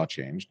because the law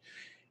changed.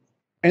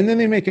 And then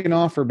they make an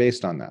offer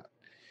based on that.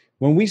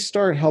 When we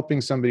start helping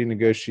somebody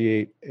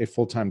negotiate a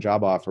full-time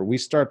job offer, we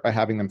start by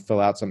having them fill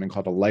out something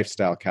called a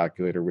lifestyle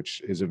calculator, which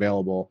is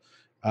available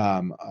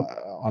on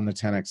the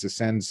 10X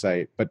Ascend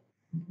site. But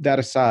that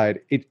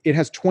aside, it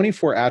has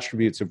 24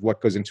 attributes of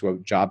what goes into a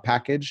job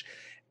package.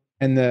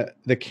 And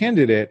the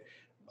candidate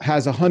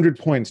has 100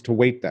 points to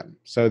weight them.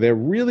 So they're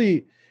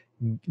really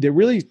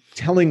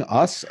telling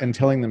us and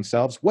telling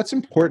themselves, what's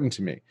important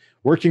to me?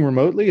 Working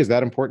remotely, is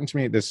that important to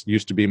me? This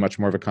used to be much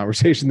more of a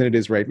conversation than it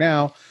is right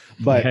now.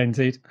 But yeah,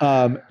 indeed.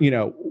 How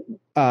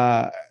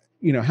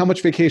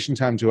much vacation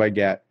time do I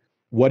get?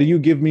 What do you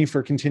give me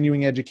for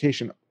continuing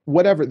education?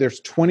 Whatever. There's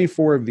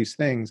 24 of these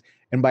things.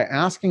 And by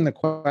asking the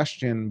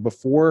question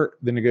before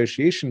the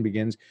negotiation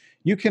begins,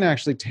 you can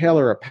actually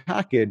tailor a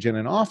package and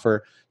an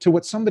offer to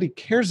what somebody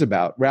cares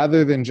about,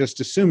 rather than just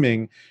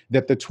assuming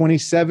that the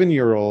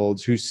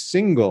 27-year-old who's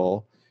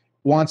single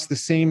wants the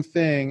same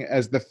thing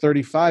as the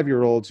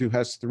 35-year-old who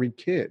has 3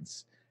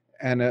 kids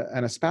and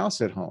a spouse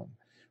at home.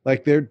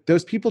 Like,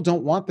 those people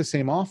don't want the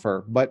same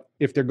offer, but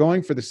if they're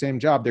going for the same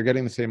job, they're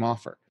getting the same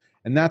offer.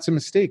 And that's a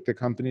mistake that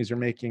companies are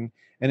making.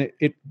 And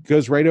it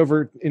goes right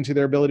over into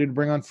their ability to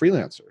bring on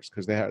freelancers,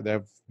 because they have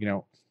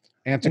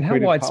antiquated And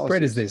how widespread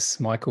policies. is this,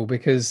 Michael?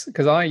 Because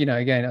I,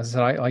 again, as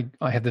I said,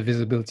 I have the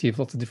visibility of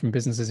lots of different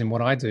businesses in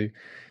what I do.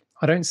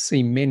 I don't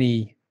see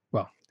many,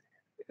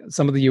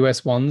 some of the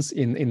US ones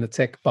in the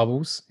tech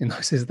bubbles, in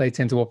those cases, they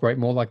tend to operate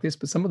more like this,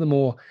 but some of the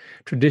more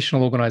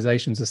traditional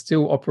organizations are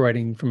still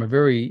operating from a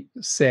very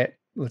set,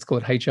 let's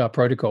call it HR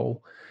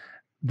protocol,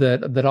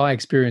 that I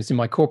experienced in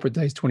my corporate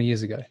days 20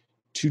 years ago.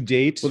 To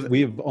date,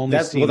 we've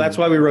only seen... that's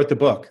why we wrote the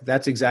book.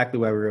 That's exactly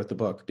why we wrote the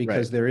book,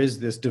 because there is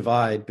this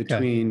divide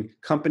between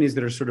companies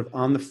that are sort of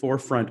on the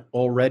forefront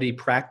already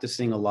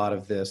practicing a lot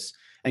of this,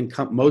 and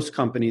most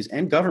companies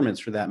and governments,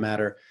 for that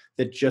matter,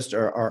 that just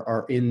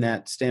are in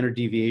that standard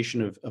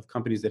deviation of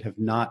companies that have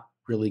not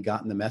really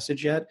gotten the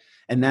message yet.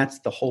 And that's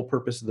the whole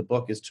purpose of the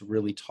book, is to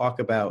really talk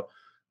about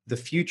the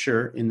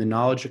future in the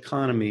knowledge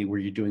economy, where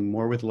you're doing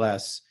more with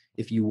less.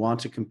 If you want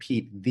to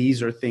compete,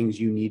 these are things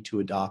you need to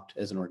adopt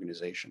as an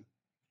organization.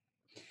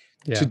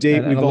 Yeah. To date,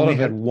 and we've a lot only of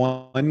had it,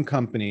 one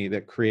company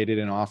that created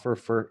an offer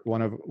for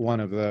one of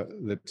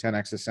the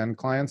 10x Ascend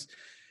clients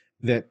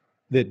that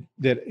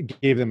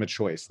gave them a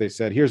choice. They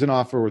said, here's an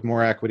offer with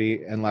more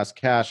equity and less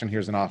cash, and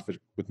here's an offer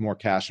with more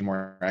cash and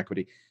more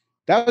equity.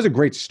 That was a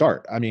great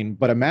start. I mean,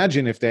 but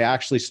imagine if they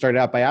actually started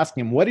out by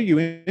asking him, what are you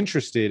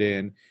interested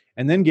in?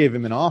 And then gave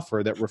him an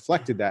offer that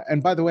reflected that.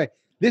 And by the way,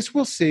 this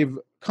will save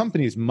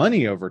companies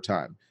money over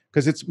time,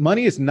 because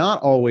money is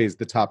not always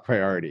the top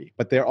priority,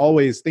 but they're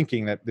always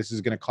thinking that this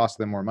is going to cost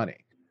them more money.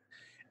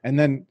 And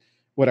then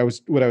what I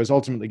was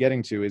ultimately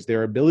getting to is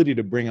their ability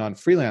to bring on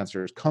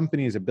freelancers,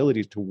 companies'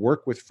 ability to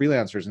work with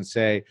freelancers and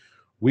say,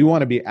 we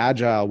want to be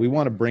agile. We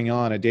want to bring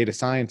on a data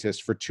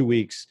scientist for 2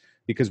 weeks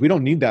because we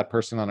don't need that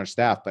person on our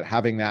staff, but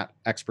having that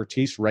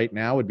expertise right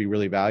now would be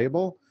really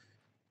valuable.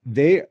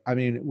 The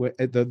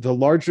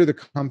larger the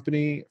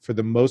company, for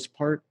the most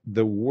part,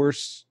 the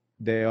worse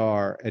they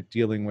are at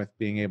dealing with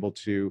being able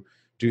to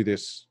do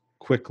this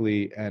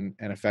quickly and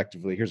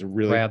effectively. Here's a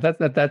really wow,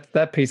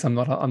 that piece I'm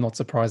not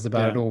surprised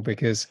about at all,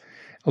 because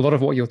a lot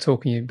of what you're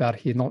talking about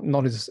here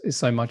not is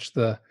so much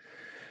the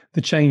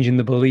change in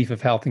the belief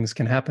of how things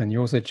can happen.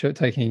 You're also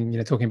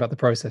talking about the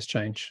process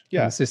change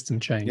and the system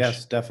change.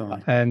 Yes,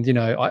 definitely. And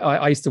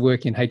I used to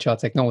work in HR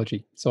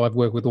technology, so I've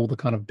worked with all the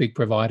kind of big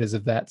providers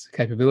of that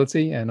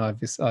capability, and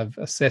I've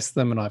assessed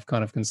them, and I've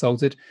kind of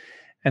consulted.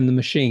 And the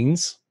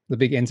machines, the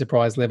big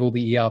enterprise level,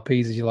 the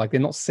ERPs, as you like, they're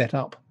not set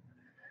up.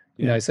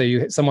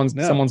 So someone's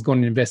gone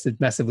and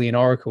invested massively in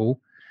Oracle,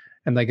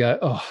 and they go,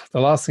 oh, the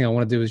last thing I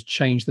want to do is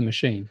change the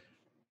machine.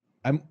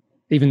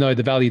 Even though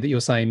the value that you're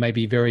saying may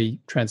be very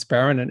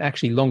transparent and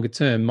actually longer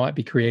term might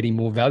be creating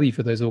more value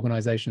for those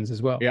organizations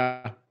as well.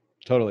 Yeah,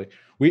 totally.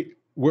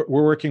 We're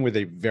working with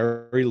a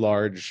very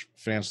large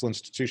financial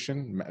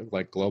institution,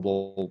 like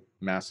global,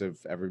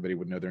 massive, everybody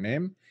would know their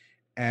name.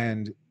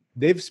 And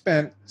they've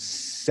spent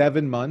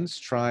 7 months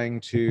trying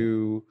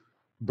to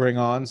bring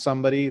on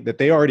somebody that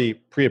they already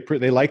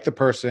pre-approved. They like the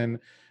person.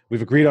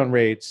 We've agreed on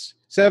rates.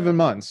 7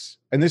 months.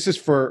 And this is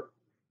for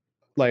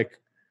like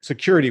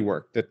security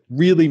work that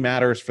really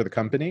matters for the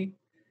company.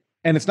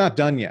 And it's not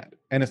done yet.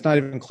 And it's not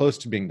even close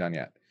to being done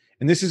yet.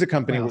 And this is a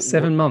company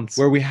 7 months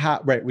where we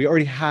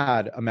already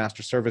had a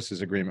master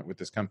services agreement with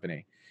this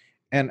company.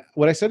 And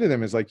what I said to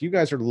them is like, you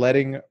guys are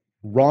letting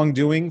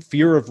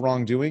fear of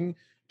wrongdoing,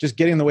 just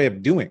get in the way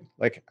of doing.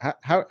 Like,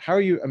 how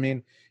are you? I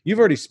mean, you've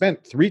already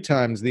spent 3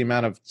 times the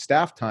amount of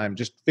staff time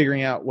just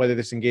figuring out whether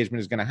this engagement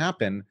is going to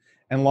happen,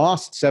 and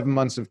lost 7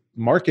 months of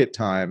market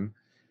time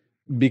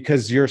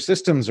because your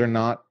systems are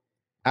not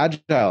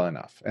agile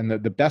enough. And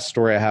the best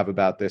story I have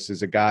about this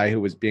is a guy who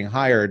was being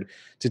hired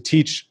to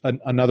teach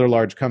another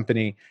large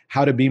company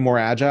how to be more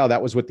agile.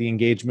 That was what the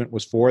engagement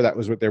was for. That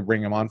was what they're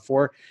bringing him on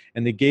for.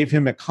 And they gave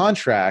him a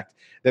contract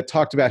that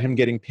talked about him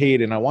getting paid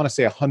in, I want to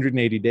say,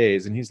 180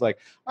 days. And he's like,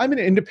 I'm an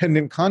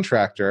independent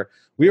contractor.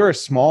 We are a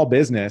small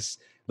business.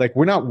 Like,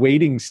 we're not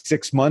waiting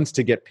 6 months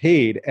to get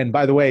paid. And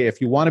by the way,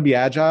 if you want to be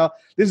agile,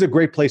 this is a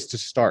great place to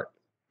start,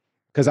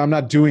 because I'm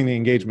not doing the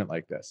engagement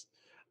like this.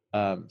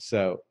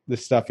 So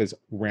this stuff is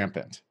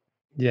rampant.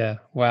 Yeah.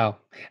 Wow.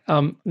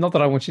 Not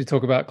that I want you to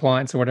talk about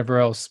clients or whatever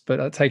else, but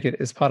I take it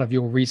as part of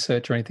your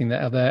research or anything,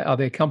 that are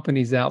there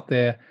companies out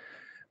there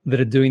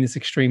that are doing this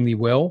extremely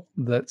well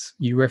that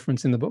you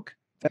reference in the book?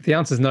 If the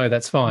answer is no,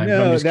 that's fine.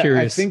 No, I'm just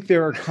curious. I think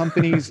there are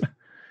companies.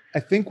 I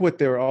think what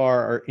there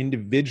are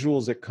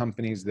individuals at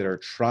companies that are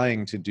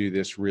trying to do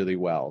this really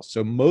well.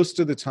 So most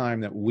of the time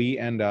that we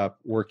end up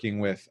working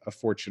with a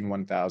Fortune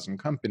 1000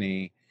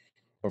 company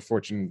or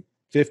Fortune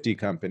 50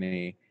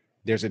 company,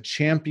 there's a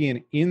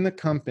champion in the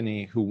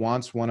company who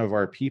wants one of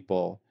our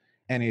people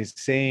and is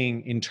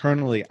saying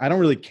internally, I don't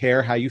really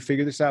care how you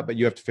figure this out, but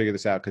you have to figure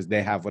this out because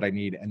they have what I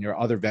need and your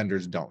other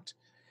vendors don't.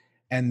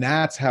 And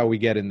that's how we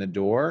get in the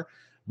door.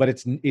 But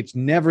it's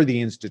never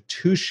the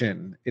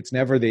institution, it's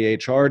never the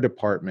HR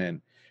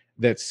department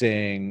that's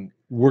saying,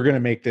 we're going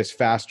to make this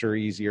faster,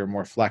 easier,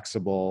 more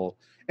flexible.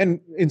 And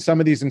in some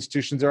of these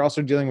institutions, they're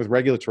also dealing with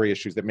regulatory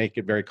issues that make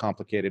it very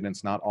complicated. And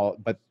it's not all,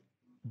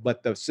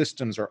 but the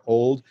systems are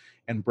old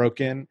and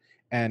broken.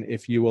 And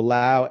if you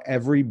allow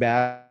every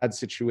bad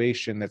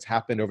situation that's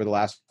happened over the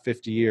last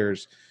 50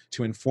 years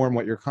to inform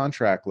what your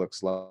contract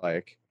looks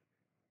like,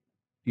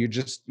 you're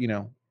just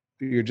going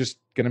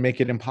to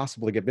make it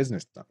impossible to get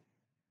business done.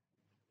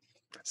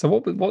 So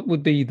what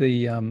would be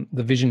the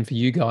vision for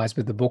you guys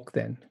with the book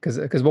then?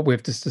 Because what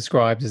we've just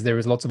described is there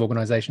is lots of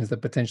organizations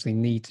that potentially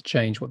need to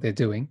change what they're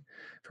doing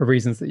for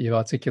reasons that you've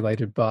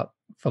articulated, but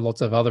for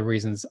lots of other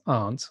reasons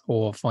aren't,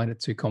 or find it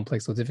too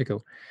complex or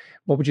difficult.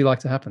 What would you like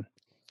to happen?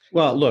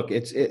 Well, look,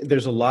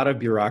 there's a lot of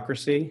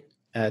bureaucracy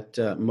at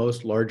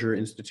most larger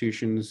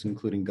institutions,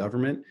 including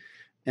government.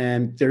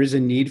 And there is a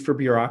need for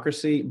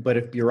bureaucracy, but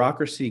if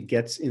bureaucracy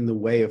gets in the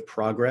way of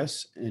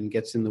progress and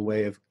gets in the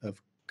way of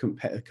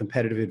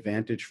competitive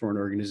advantage for an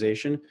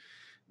organization,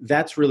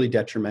 that's really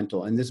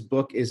detrimental. And this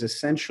book is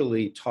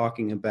essentially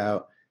talking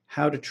about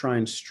how to try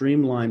and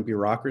streamline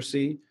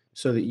bureaucracy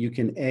so that you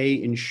can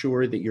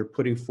ensure that you're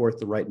putting forth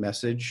the right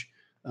message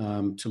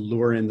to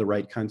lure in the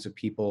right kinds of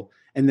people,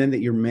 and then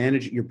that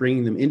you're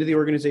bringing them into the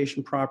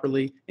organization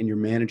properly and you're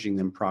managing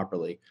them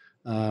properly.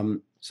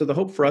 So the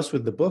hope for us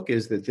with the book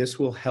is that this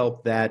will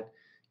help that,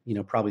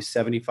 probably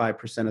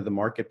 75% of the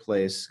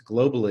marketplace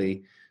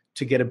globally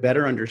to get a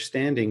better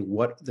understanding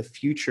what the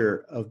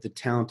future of the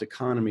talent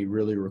economy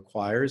really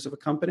requires of a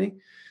company.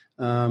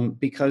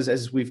 Because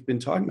as we've been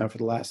talking about for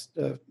the last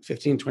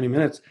 15, 20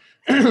 minutes,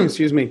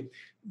 excuse me,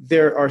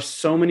 there are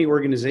so many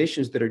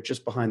organizations that are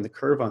just behind the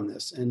curve on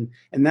this. And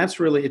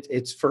that's really,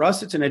 it's for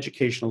us, it's an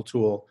educational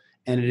tool,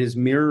 and it is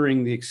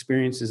mirroring the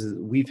experiences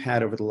that we've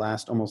had over the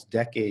last almost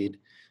decade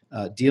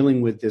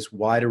dealing with this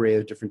wide array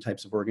of different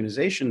types of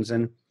organizations.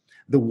 And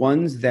the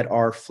ones that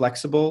are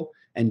flexible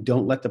and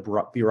don't let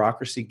the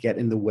bureaucracy get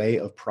in the way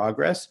of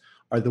progress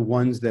are the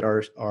ones that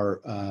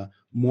are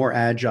more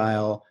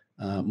agile,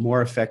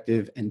 more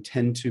effective, and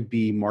tend to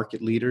be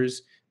market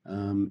leaders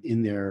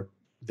in their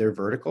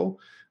vertical.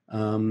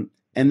 And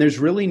there's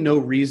really no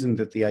reason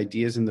that the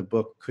ideas in the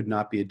book could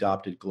not be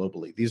adopted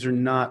globally. These are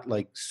not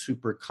like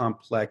super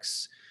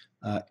complex,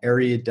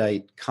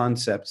 erudite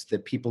concepts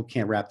that people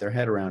can't wrap their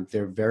head around.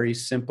 They're very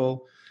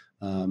simple.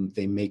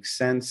 They make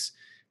sense.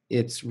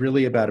 It's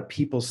really about a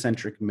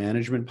people-centric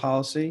management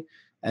policy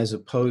as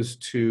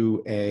opposed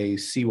to a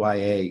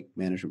CYA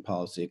management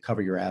policy, a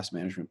cover your ass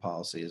management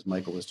policy, as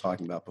Michael was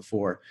talking about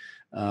before.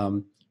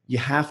 You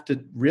have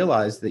to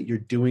realize that you're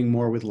doing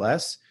more with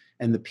less,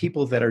 and the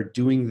people that are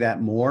doing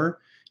that more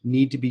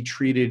need to be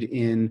treated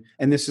and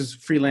this is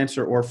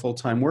freelancer or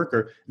full-time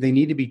worker, they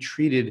need to be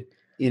treated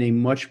in a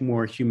much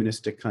more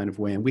humanistic kind of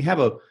way. And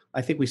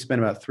I think we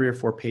spent about 3 or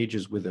 4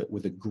 pages with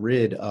a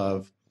grid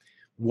of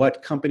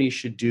what companies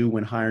should do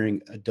when hiring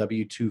a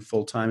W-2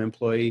 full-time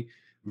employee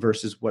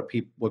versus what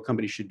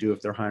companies should do if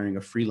they're hiring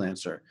a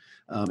freelancer.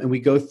 And we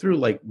go through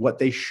like what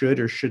they should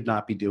or should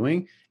not be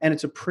doing. And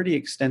it's a pretty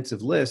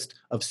extensive list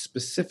of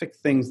specific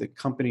things that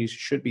companies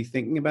should be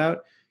thinking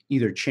about,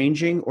 either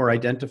changing or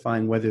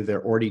identifying whether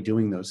they're already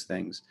doing those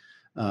things.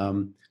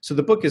 So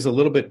the book is a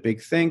little bit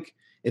big think.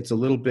 It's a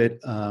little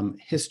bit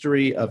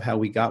history of how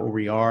we got where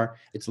we are.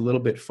 It's a little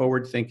bit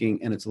forward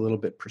thinking, and it's a little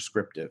bit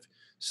prescriptive.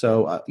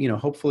 So,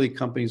 hopefully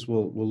companies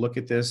will look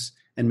at this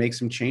and make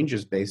some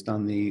changes based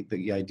on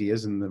the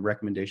ideas and the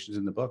recommendations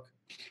in the book.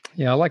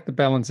 Yeah, I like the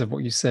balance of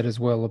what you said as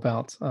well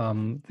about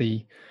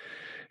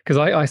because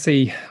I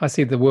see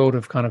the world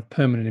of kind of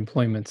permanent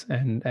employment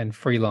and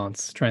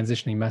freelance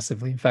transitioning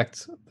massively. In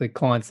fact, the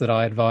clients that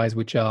I advise,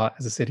 which are,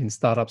 as I said, in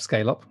startup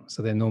scale up,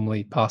 so they're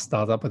normally past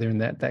startup, but they're in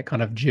that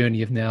kind of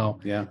journey of now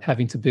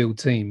having to build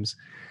teams.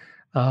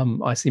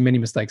 I see many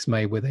mistakes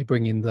made where they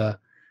bring in the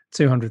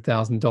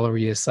 $200,000 a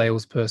year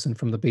salesperson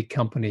from the big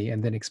company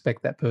and then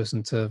expect that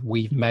person to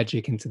weave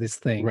magic into this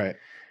thing. Right.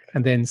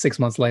 And then 6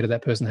 months later,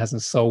 that person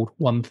hasn't sold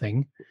one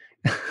thing.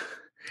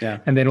 Yeah.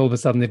 And then all of a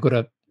sudden they've got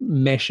to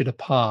mesh it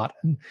apart.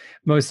 And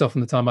most often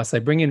the time I say,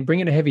 bring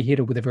in a heavy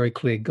hitter with a very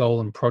clear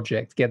goal and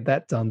project, get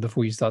that done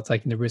before you start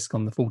taking the risk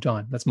on the full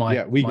time. That's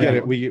my, we get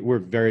it. We're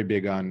very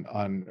big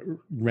on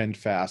rent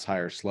fast,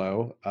 hire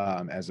slow,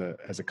 as a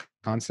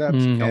concept.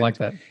 I like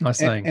that. Nice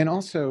saying. And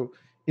also,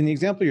 in the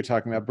example you're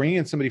talking about, bringing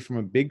in somebody from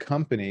a big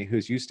company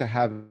who's used to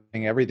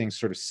having everything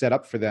sort of set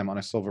up for them on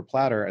a silver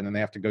platter, and then they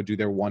have to go do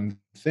their one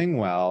thing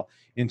well,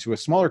 into a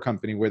smaller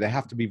company where they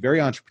have to be very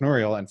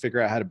entrepreneurial and figure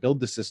out how to build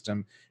the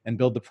system and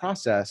build the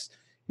process,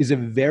 is a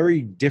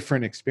very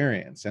different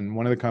experience. And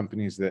one of the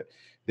companies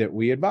that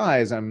we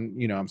advise,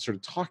 I'm sort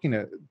of talking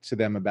to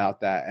them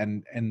about that.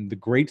 And the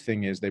great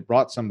thing is they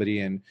brought somebody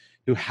in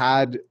who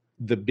had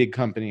the big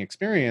company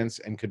experience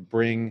and could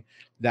bring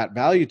that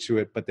value to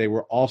it, but they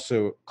were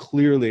also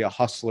clearly a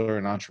hustler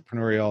and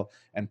entrepreneurial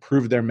and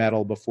proved their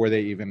mettle before they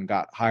even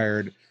got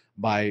hired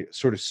by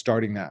sort of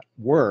starting that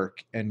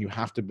work. And you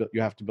have to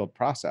build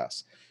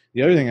process.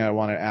 The other thing I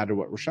want to add to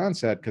what Roshan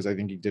said, because I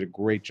think he did a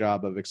great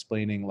job of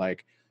explaining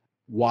like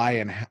why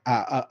and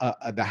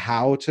the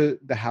how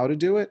to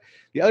do it.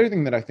 The other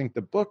thing that I think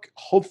the book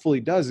hopefully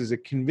does is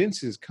it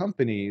convinces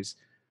companies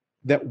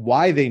that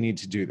why they need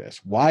to do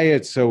this, why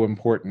it's so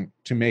important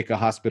to make a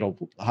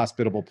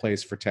hospitable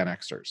place for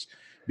 10Xers,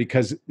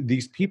 because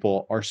these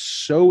people are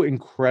so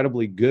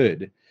incredibly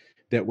good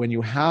that when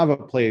you have a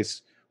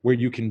place where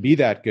you can be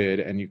that good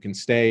and you can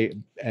stay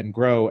and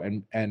grow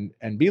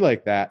and be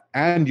like that,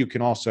 and you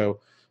can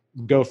also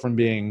go from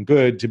being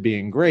good to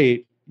being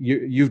great,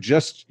 you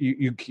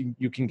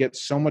can get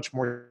so much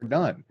more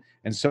done,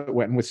 and so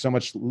with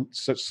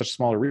such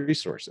smaller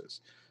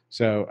resources.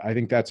 So I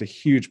think that's a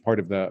huge part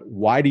of the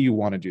why do you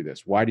want to do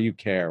this? Why do you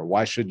care?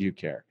 Why should you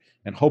care?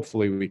 And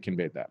hopefully we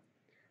conveyed that.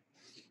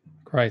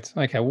 Great.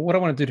 Okay. Well, what I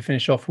want to do to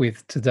finish off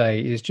with today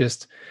is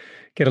just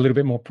get a little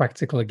bit more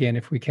practical again,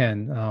 if we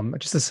can.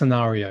 Just a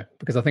scenario,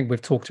 because I think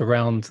we've talked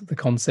around the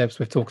concepts,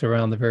 we've talked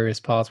around the various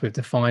parts, we've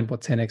defined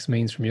what 10X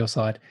means from your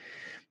side.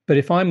 But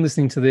if I'm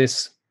listening to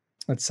this,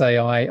 let's say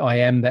I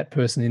am that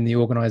person in the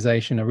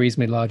organization, a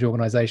reasonably large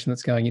organization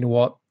that's going, you know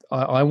what?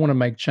 I want to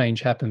make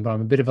change happen, but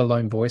I'm a bit of a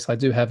lone voice. I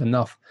do have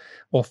enough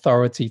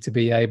authority to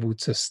be able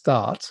to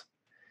start.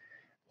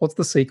 What's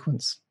the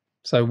sequence?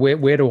 So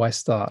where do I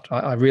start?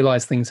 I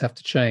realize things have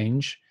to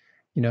change.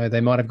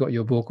 They might have got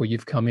your book or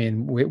you've come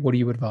in. What do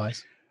you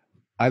advise?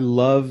 I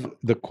love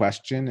the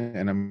question,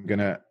 and I'm going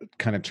to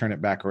kind of turn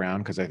it back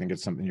around because I think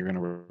it's something you're going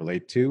to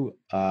relate to,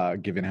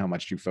 given how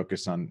much you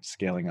focus on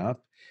scaling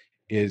up,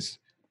 is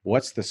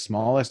what's the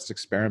smallest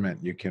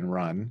experiment you can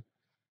run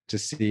to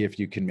see if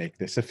you can make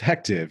this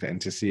effective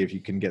and to see if you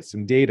can get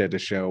some data to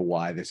show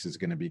why this is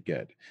going to be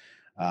good.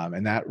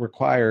 And that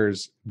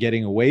requires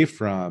getting away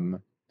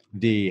from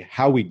the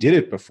how we did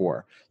it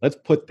before. Let's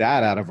put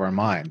that out of our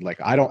mind.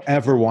 Like, I don't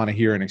ever want to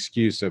hear an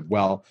excuse of,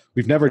 well,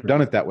 we've never done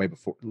it that way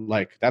before.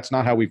 Like, that's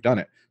not how we've done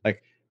it.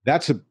 Like,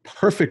 that's a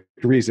perfect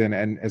reason.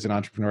 And as an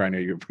entrepreneur, I know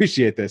you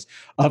appreciate this,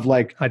 of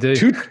like, I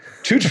do.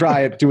 to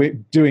try it,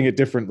 doing it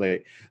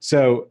differently.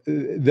 So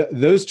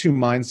those two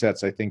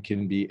mindsets, I think,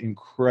 can be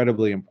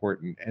incredibly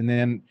important. And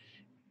then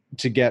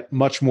to get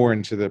much more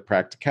into the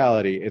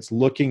practicality, it's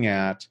looking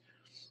at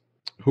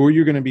who are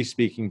you going to be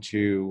speaking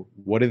to?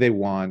 What do they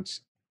want?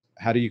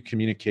 How do you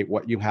communicate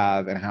what you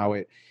have and how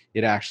it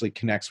actually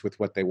connects with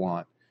what they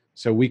want?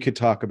 So we could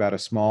talk about a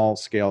small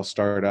scale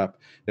startup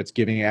that's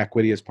giving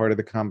equity as part of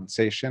the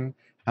compensation.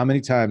 How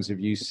many times have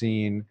you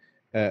seen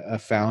a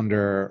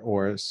founder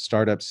or a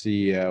startup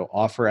CEO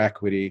offer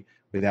equity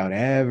without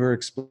ever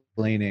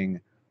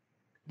explaining,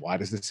 why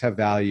does this have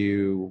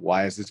value?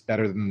 Why is this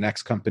better than the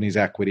next company's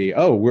equity?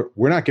 Oh,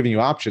 we're not giving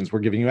you options. We're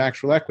giving you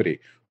actual equity.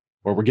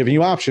 Or we're giving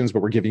you options,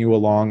 but we're giving you a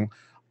long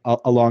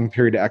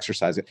period to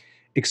exercise it.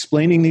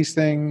 Explaining these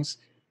things,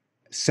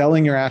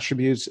 selling your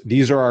attributes.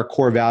 These are our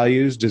core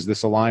values. Does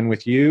this align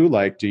with you?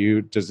 Like,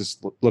 does this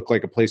look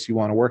like a place you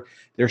want to work?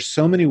 There's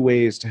so many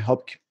ways to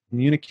help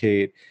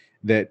communicate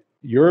that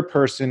you're a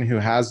person who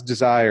has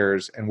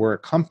desires and we're a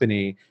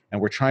company and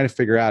we're trying to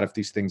figure out if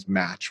these things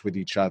match with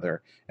each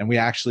other. And we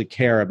actually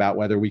care about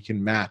whether we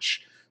can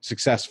match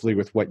successfully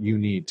with what you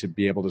need to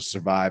be able to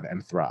survive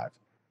and thrive.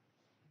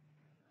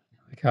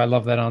 Okay, I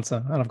love that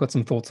answer. And I've got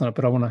some thoughts on it,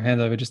 but I want to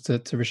hand over just to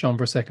Rashawn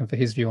for a second for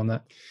his view on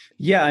that.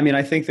 Yeah, I mean,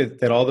 I think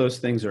that all those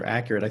things are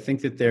accurate. I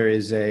think that there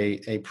is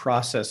a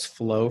process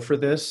flow for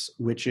this,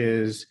 which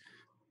is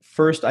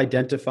first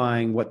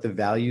identifying what the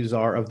values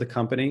are of the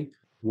company,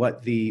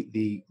 what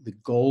the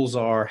goals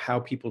are, how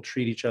people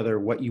treat each other,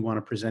 what you want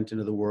to present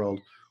into the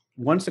world.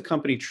 Once a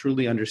company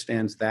truly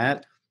understands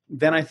that,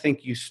 then I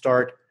think you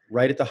start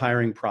right at the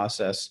hiring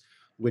process,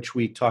 which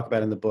we talk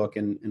about in the book,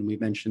 and we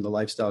mentioned the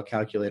lifestyle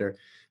calculator.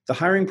 The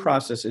hiring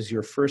process is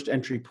your first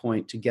entry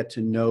point to get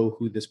to know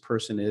who this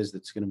person is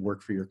that's going to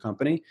work for your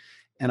company.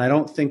 And I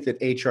don't think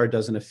that HR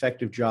does an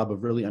effective job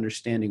of really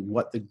understanding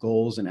what the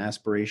goals and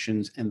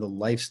aspirations and the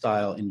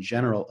lifestyle in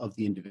general of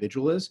the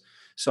individual is.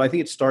 So I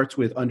think it starts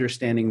with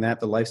understanding that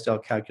the lifestyle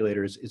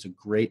calculator is a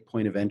great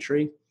point of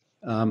entry.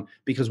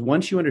 Because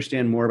once you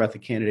understand more about the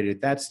candidate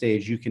at that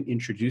stage, you can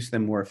introduce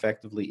them more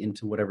effectively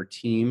into whatever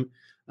team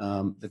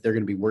that they're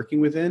going to be working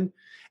within.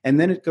 And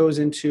then it goes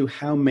into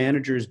how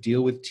managers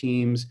deal with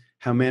teams,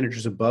 how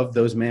managers above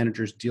those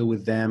managers deal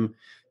with them.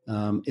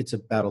 It's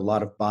about a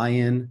lot of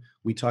buy-in.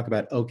 We talk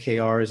about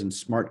OKRs and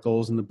SMART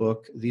goals in the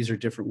book. These are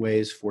different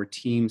ways for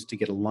teams to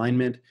get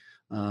alignment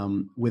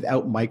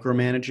without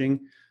micromanaging.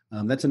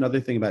 That's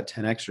another thing about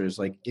 10Xers.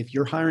 Like, if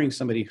you're hiring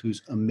somebody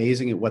who's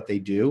amazing at what they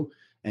do,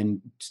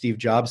 and Steve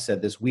Jobs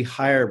said this, we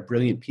hire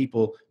brilliant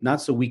people not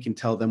so we can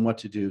tell them what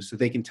to do, so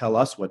they can tell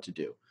us what to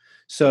do.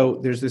 So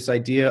there's this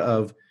idea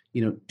of,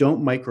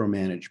 don't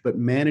micromanage, but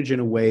manage in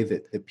a way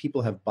that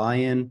people have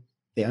buy-in,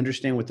 they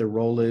understand what their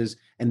role is,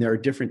 and there are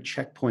different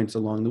checkpoints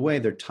along the way.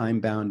 They're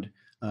time-bound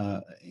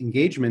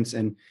engagements,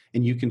 and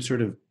you can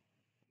sort of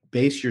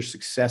base your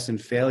success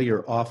and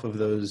failure off of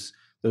those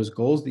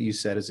goals that you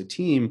set as a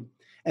team.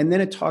 And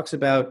then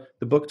the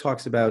book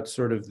talks about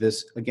sort of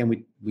this,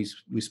 again,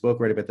 we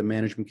spoke right about the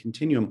management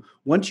continuum.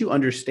 Once you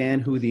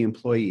understand who the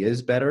employee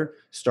is better,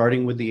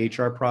 starting with the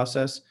HR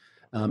process,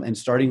 and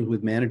starting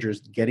with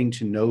managers, getting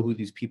to know who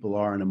these people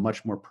are on a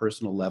much more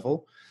personal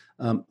level,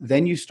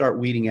 then you start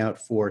weeding out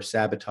for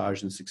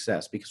sabotage and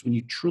success. Because when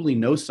you truly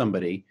know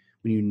somebody,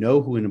 when you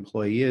know who an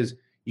employee is,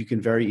 you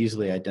can very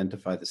easily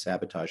identify the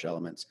sabotage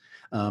elements.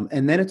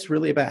 And then it's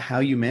really about how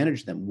you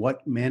manage them,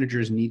 what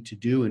managers need to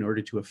do in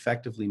order to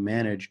effectively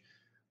manage,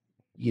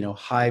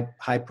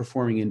 high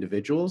performing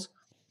individuals.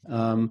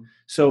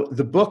 So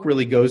the book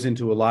really goes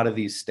into a lot of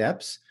these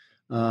steps.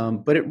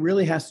 But it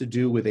really has to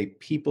do with a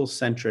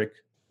people-centric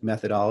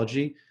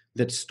methodology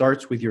that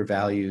starts with your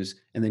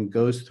values and then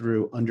goes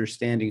through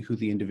understanding who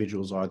the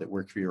individuals are that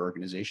work for your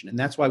organization. And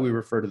that's why we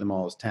refer to them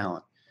all as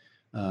talent,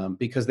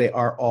 because they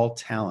are all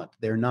talent.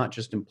 They're not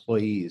just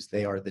employees.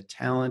 They are the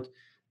talent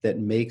that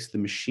makes the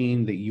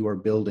machine that you are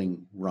building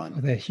run.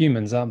 They're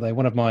humans, aren't they?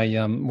 One of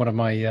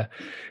my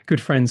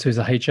good friends who's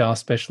a HR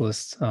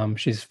specialist,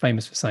 she's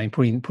famous for saying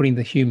putting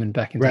the human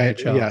back into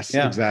HR. Yes,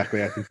 yeah.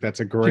 Exactly. I think that's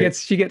a great.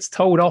 She gets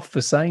told off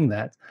for saying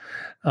that.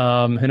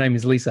 Her name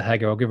is Lisa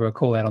Hager. I'll give her a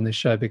call out on this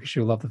show because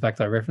she'll love the fact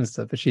I referenced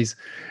it. But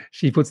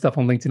she puts stuff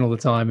on LinkedIn all the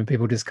time, and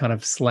people just kind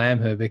of slam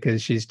her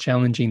because she's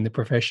challenging the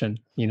profession,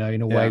 in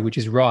a way which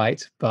is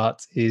right,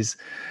 but is,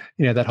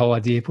 that whole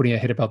idea of putting her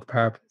head above the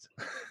parapet.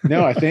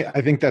 No, I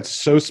think that's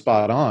so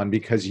spot on,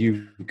 because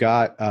you've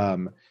got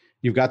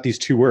these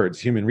two words,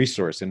 human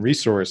resource, and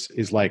resource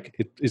is like,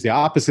 it is the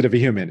opposite of a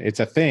human. It's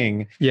a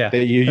thing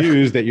that you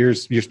use that you're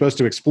supposed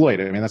to exploit.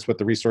 I mean, that's what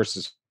the resource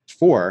is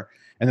for.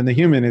 And then the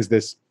human is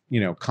this,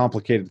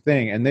 complicated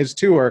thing. And those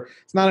two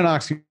it's not an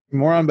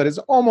oxymoron, but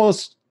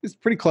it's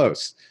pretty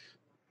close.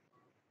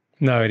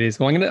 No, it is.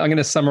 Well, I'm going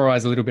to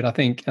summarize a little bit. I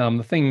think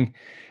the thing,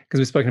 because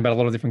we've spoken about a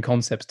lot of different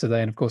concepts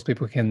today, and of course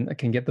people can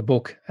get the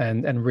book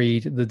and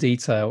read the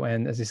detail.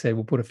 And as I said,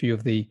 we'll put a few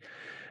of the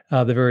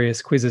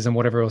various quizzes and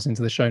whatever else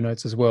into the show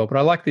notes as well. But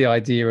I like the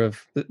idea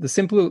of the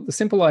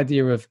simple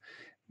idea of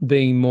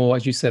being more,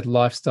 as you said,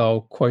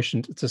 lifestyle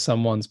quotient to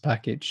someone's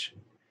package,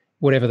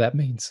 whatever that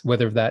means,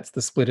 whether that's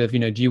the split of,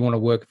 do you want to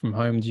work from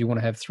home? Do you want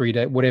to have 3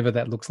 days, whatever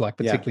that looks like,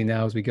 particularly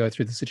now as we go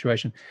through the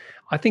situation.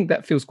 I think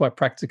that feels quite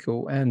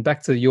practical. And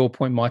back to your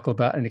point, Michael,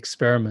 about an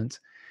experiment,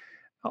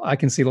 I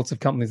can see lots of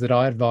companies that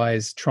I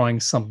advise trying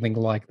something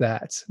like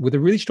that with a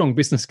really strong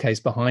business case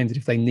behind it.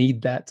 If they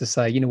need that to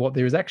say,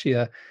 there is actually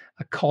a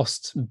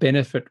cost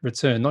benefit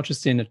return, not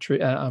just in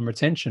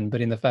retention,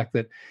 but in the fact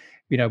that,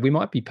 we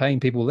might be paying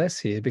people less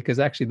here because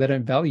actually they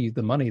don't value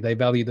the money. They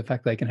value the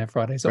fact they can have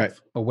Fridays off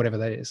or whatever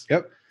that is.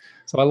 Yep.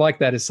 So I like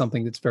that as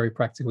something that's very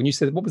practical. When you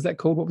said, what was that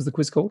called? What was the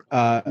quiz called?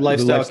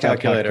 Lifestyle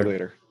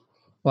calculator.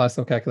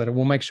 Lifestyle calculator.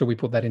 We'll make sure we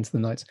put that into the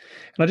notes.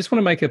 And I just want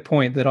to make a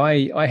point that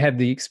I had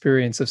the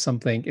experience of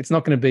something. It's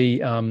not going to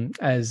be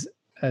as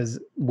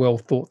well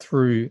thought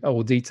through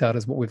or detailed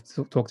as what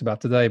we've talked about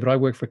today, but I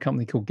worked for a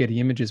company called Getty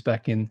Images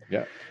back in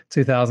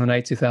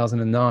 2008,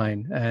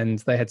 2009, and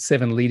they had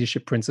 7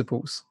 leadership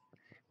principles,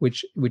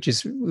 which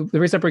is the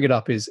reason I bring it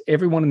up is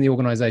everyone in the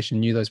organization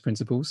knew those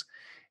principles.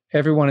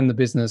 Everyone in the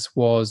business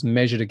was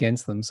measured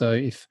against them. So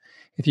if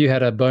you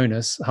had a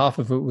bonus, half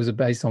of it was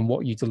based on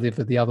what you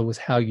delivered, the other was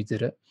how you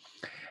did it.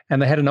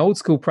 And they had an old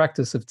school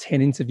practice of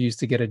 10 interviews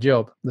to get a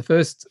job. The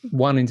first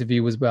 1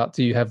 interview was about,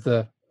 do you have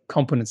the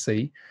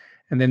competency?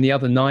 And then the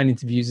other 9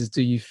 interviews is,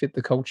 do you fit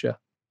the culture?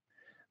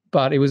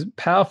 But it was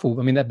powerful.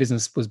 I mean, that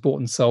business was bought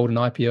and sold and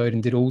IPO'd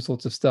and did all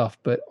sorts of stuff.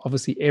 But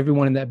obviously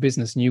everyone in that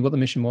business knew what the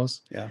mission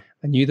was. Yeah.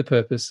 They knew the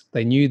purpose.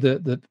 They knew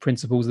the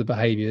principles, the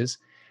behaviors,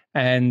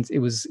 and it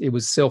was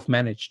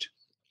self-managed.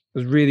 It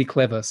was really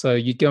clever. So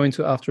you'd go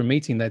into after a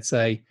meeting, they'd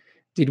say,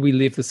 did we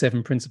live the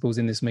 7 principles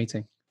in this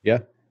meeting? Yeah.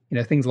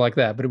 Things like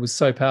that. But it was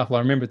so powerful. I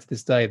remember to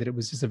this day that it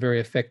was just a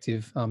very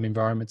effective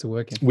environment to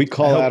work in. We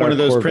call that one of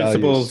those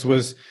principles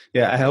values.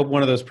 I hope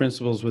one of those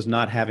principles was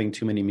not having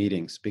too many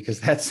meetings, because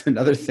that's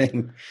another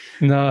thing.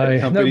 No.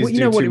 You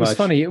know what? It was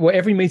funny. Well,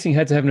 every meeting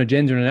had to have an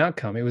agenda and an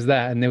outcome. It was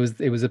that, and it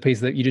was a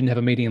piece that you didn't have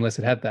a meeting unless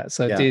it had that.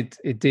 So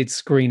it did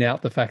screen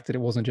out the fact that it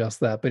wasn't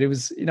just that. But it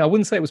was, I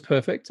wouldn't say it was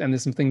perfect. And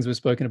there's some things we've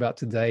spoken about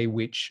today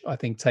which I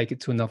think take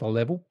it to another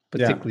level,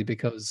 particularly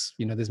because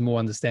there's more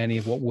understanding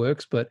of what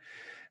works.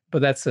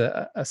 But that's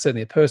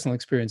certainly a personal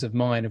experience of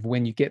mine of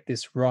when you get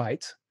this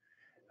right,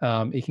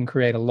 it can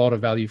create a lot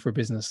of value for a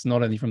business,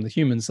 not only from the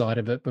human side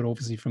of it, but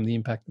obviously from the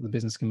impact that the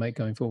business can make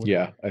going forward.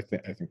 Yeah, I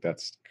think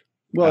that's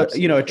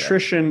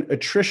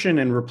attrition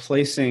and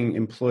replacing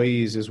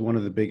employees is one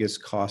of the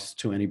biggest costs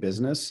to any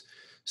business.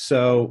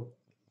 So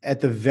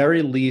at the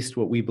very least,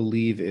 what we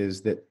believe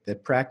is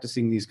that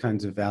practicing these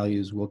kinds of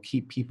values will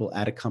keep people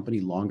at a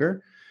company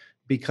longer,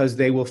 because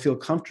they will feel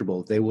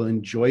comfortable. They will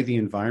enjoy the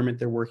environment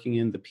they're working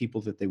in, the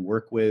people that they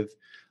work with.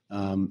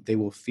 They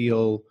will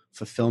feel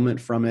fulfillment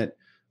from it.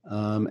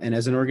 And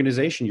as an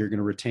organization, you're going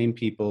to retain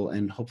people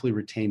and hopefully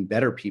retain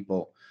better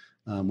people,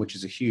 which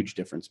is a huge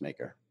difference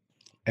maker.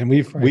 And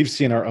we've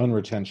seen our own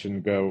retention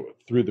go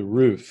through the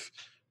roof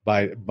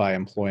by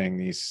employing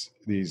these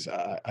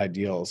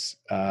ideals,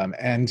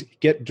 and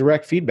get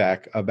direct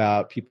feedback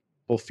about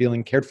people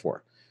feeling cared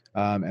for.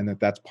 And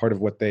that's part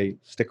of what they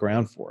stick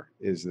around for,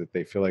 is that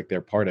they feel like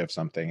they're part of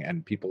something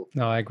and people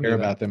care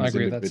about them as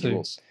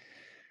individuals.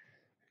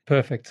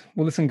 Perfect.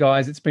 Well, listen,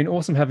 guys, it's been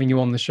awesome having you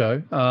on the show.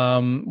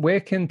 Where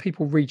can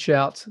people reach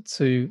out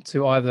to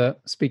either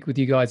speak with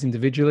you guys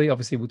individually?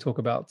 Obviously, we'll talk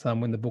about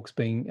when the book's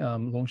being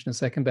launched in a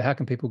second, but how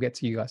can people get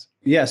to you guys?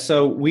 Yeah,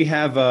 so we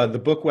have the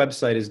book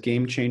website is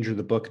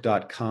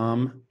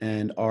gamechangerthebook.com,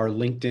 and our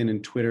LinkedIn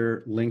and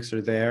Twitter links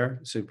are there,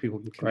 so people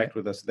can connect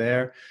with us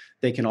there.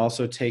 They can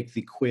also take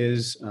the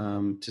quiz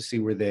to see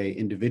where they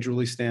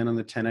individually stand on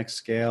the 10X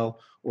scale,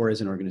 or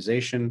as an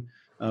organization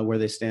where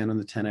they stand on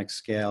the 10X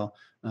scale.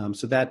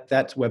 So that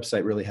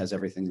website really has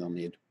everything they'll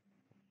need.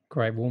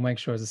 Great. We'll make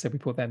sure, as I said, we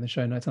put that in the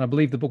show notes. And I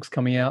believe the book's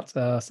coming out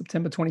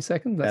September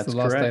 22nd. That's the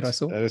last date I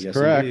saw. That is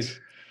correct. Indeed.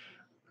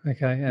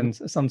 Okay. And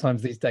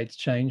sometimes these dates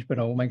change, but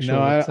I'll make sure.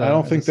 No, I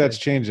don't think that's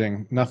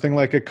changing. Nothing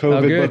like a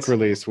COVID book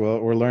release.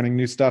 We're learning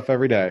new stuff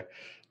every day.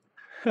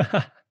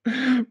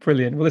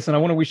 Brilliant. Well, listen, I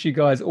want to wish you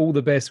guys all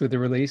the best with the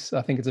release.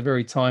 I think it's a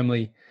very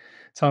timely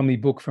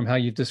book from how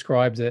you've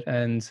described it.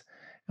 And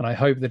I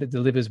hope that it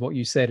delivers what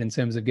you said in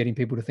terms of getting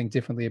people to think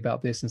differently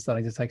about this and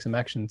starting to take some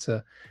action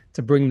to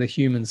bring the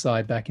human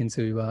side back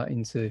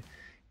into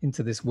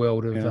this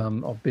world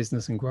of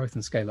business and growth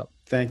and scale up.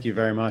 Thank you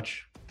very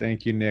much.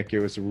 Thank you, Nick.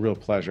 It was a real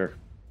pleasure.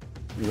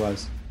 It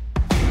was.